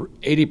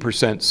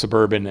 80%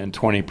 suburban and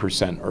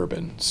 20%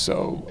 urban.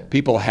 So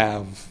people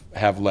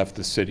have left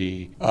the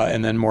city.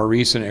 And then more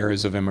recent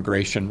areas of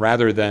immigration,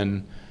 rather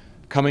than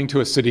coming to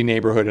a city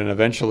neighborhood and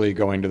eventually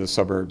going to the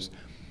suburbs,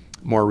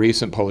 more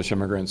recent Polish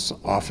immigrants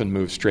often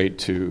move straight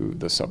to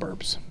the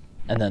suburbs.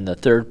 And then the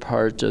third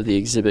part of the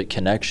exhibit,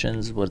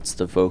 connections, what's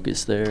the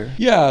focus there?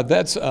 Yeah,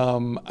 that's,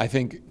 I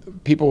think,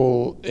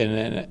 people in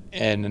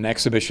an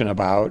exhibition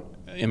about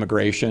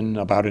immigration,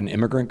 about an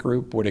immigrant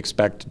group, would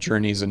expect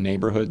journeys and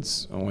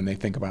neighborhoods when they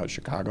think about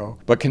Chicago.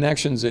 But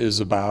Connections is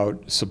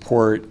about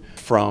support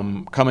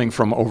from coming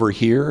from over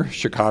here,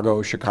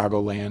 Chicago,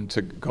 Chicagoland,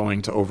 to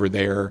going to over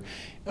there,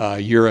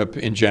 Europe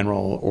in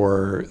general,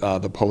 or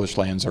the Polish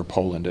lands or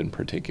Poland in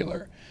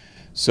particular.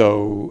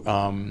 So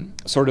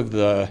sort of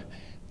the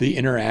the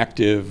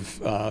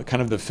interactive,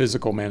 kind of the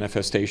physical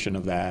manifestation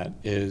of that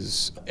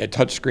is a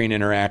touchscreen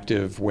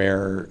interactive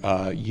where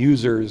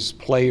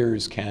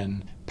players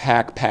can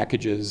pack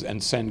packages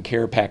and send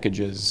care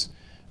packages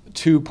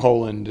to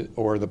Poland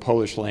or the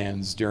Polish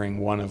lands during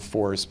one of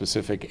 4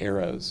 specific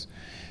eras.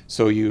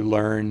 So you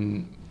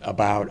learn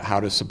about how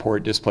to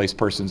support displaced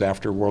persons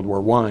after World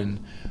War I,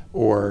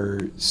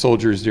 or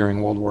soldiers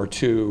during World War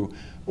II,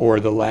 or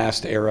the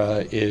last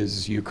era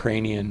is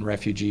Ukrainian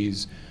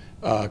refugees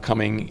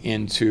coming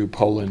into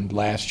Poland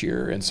last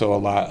year. And so a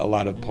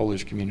lot of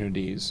Polish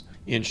communities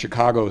in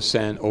Chicago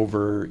sent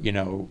over,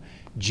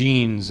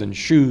 jeans and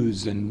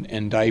shoes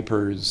and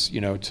diapers,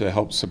 to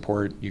help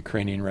support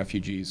Ukrainian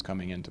refugees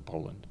coming into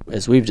Poland.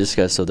 As we've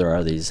discussed, so there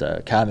are these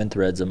common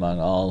threads among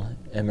all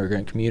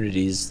immigrant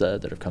communities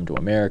that have come to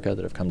America,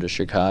 that have come to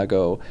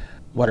Chicago.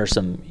 What are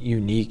some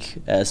unique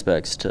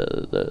aspects to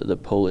the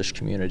Polish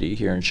community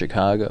here in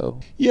Chicago?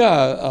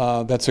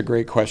 Yeah, that's a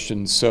great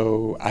question.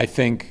 So I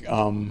think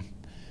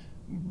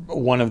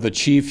one of the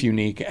chief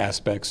unique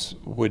aspects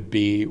would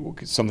be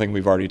something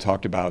we've already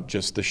talked about,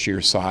 just the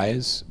sheer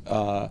size.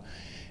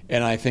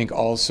 And I think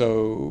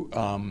also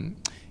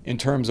in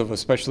terms of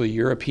especially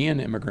European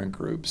immigrant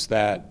groups,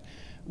 that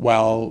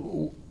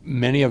while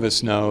many of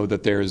us know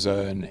that there's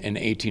an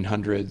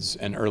 1800s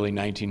and early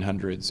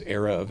 1900s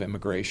era of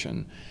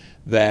immigration,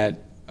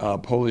 that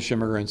Polish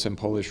immigrants and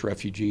Polish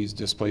refugees,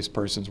 displaced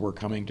persons, were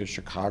coming to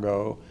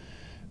Chicago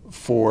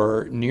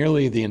for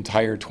nearly the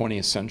entire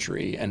 20th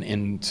century and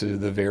into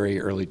the very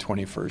early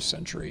 21st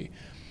century.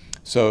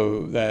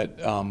 So that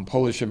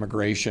Polish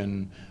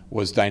immigration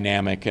was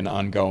dynamic and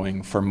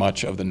ongoing for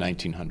much of the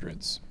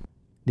 1900s.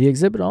 The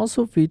exhibit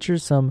also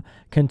features some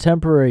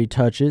contemporary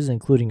touches,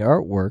 including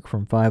artwork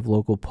from 5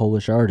 local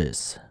Polish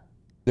artists.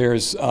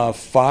 There's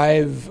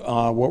 5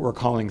 what we're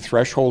calling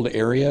threshold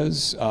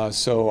areas.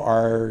 So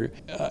our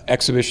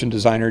exhibition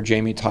designer,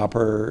 Jamie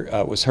Topper,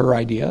 was her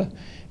idea,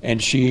 and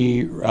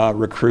she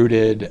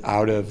recruited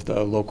out of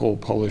the local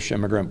Polish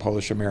immigrant,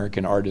 Polish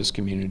American artist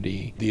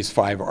community these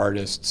 5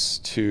 artists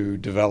to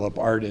develop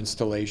art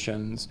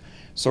installations,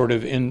 sort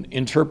of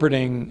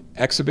interpreting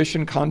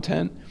exhibition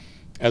content,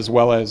 as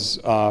well as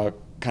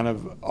kind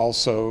of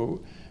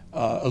also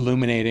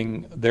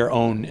illuminating their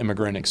own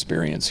immigrant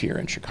experience here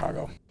in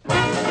Chicago.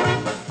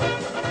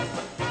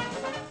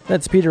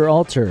 That's Peter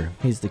Alter.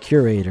 He's the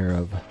curator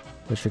of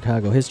the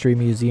Chicago History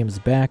Museum's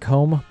Back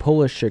Home,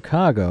 Polish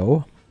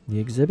Chicago. The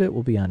exhibit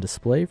will be on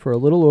display for a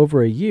little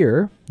over a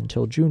year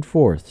until June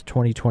 4th,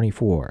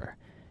 2024.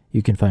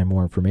 You can find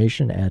more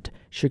information at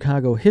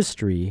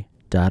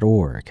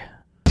chicagohistory.org.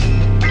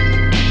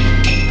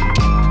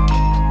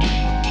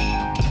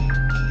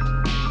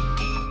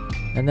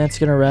 And that's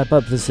going to wrap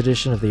up this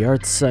edition of the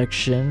Arts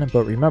Section.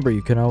 But remember,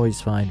 you can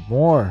always find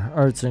more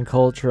arts and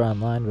culture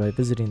online by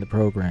visiting the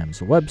program's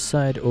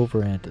website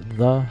over at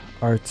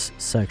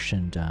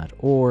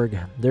theartssection.org.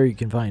 There you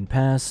can find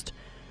past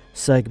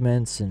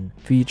segments and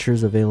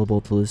features available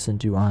to listen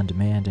to on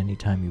demand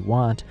anytime you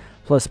want,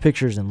 plus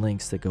pictures and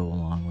links that go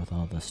along with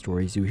all the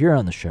stories you hear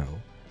on the show.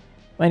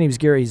 My name is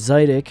Gary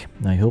Zidek,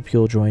 and I hope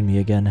you'll join me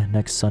again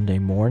next Sunday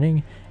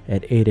morning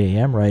at 8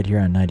 a.m. right here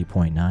on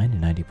 90.9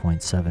 and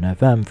 90.7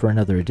 FM for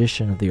another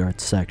edition of the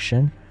Arts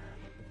Section.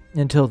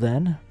 Until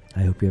then,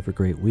 I hope you have a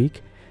great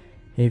week.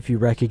 If you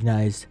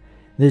recognize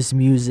this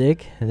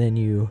music, then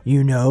you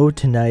know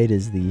tonight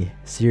is the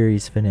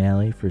series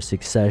finale for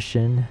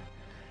Succession.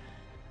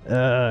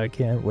 I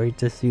can't wait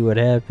to see what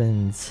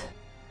happens.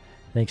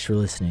 Thanks for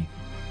listening.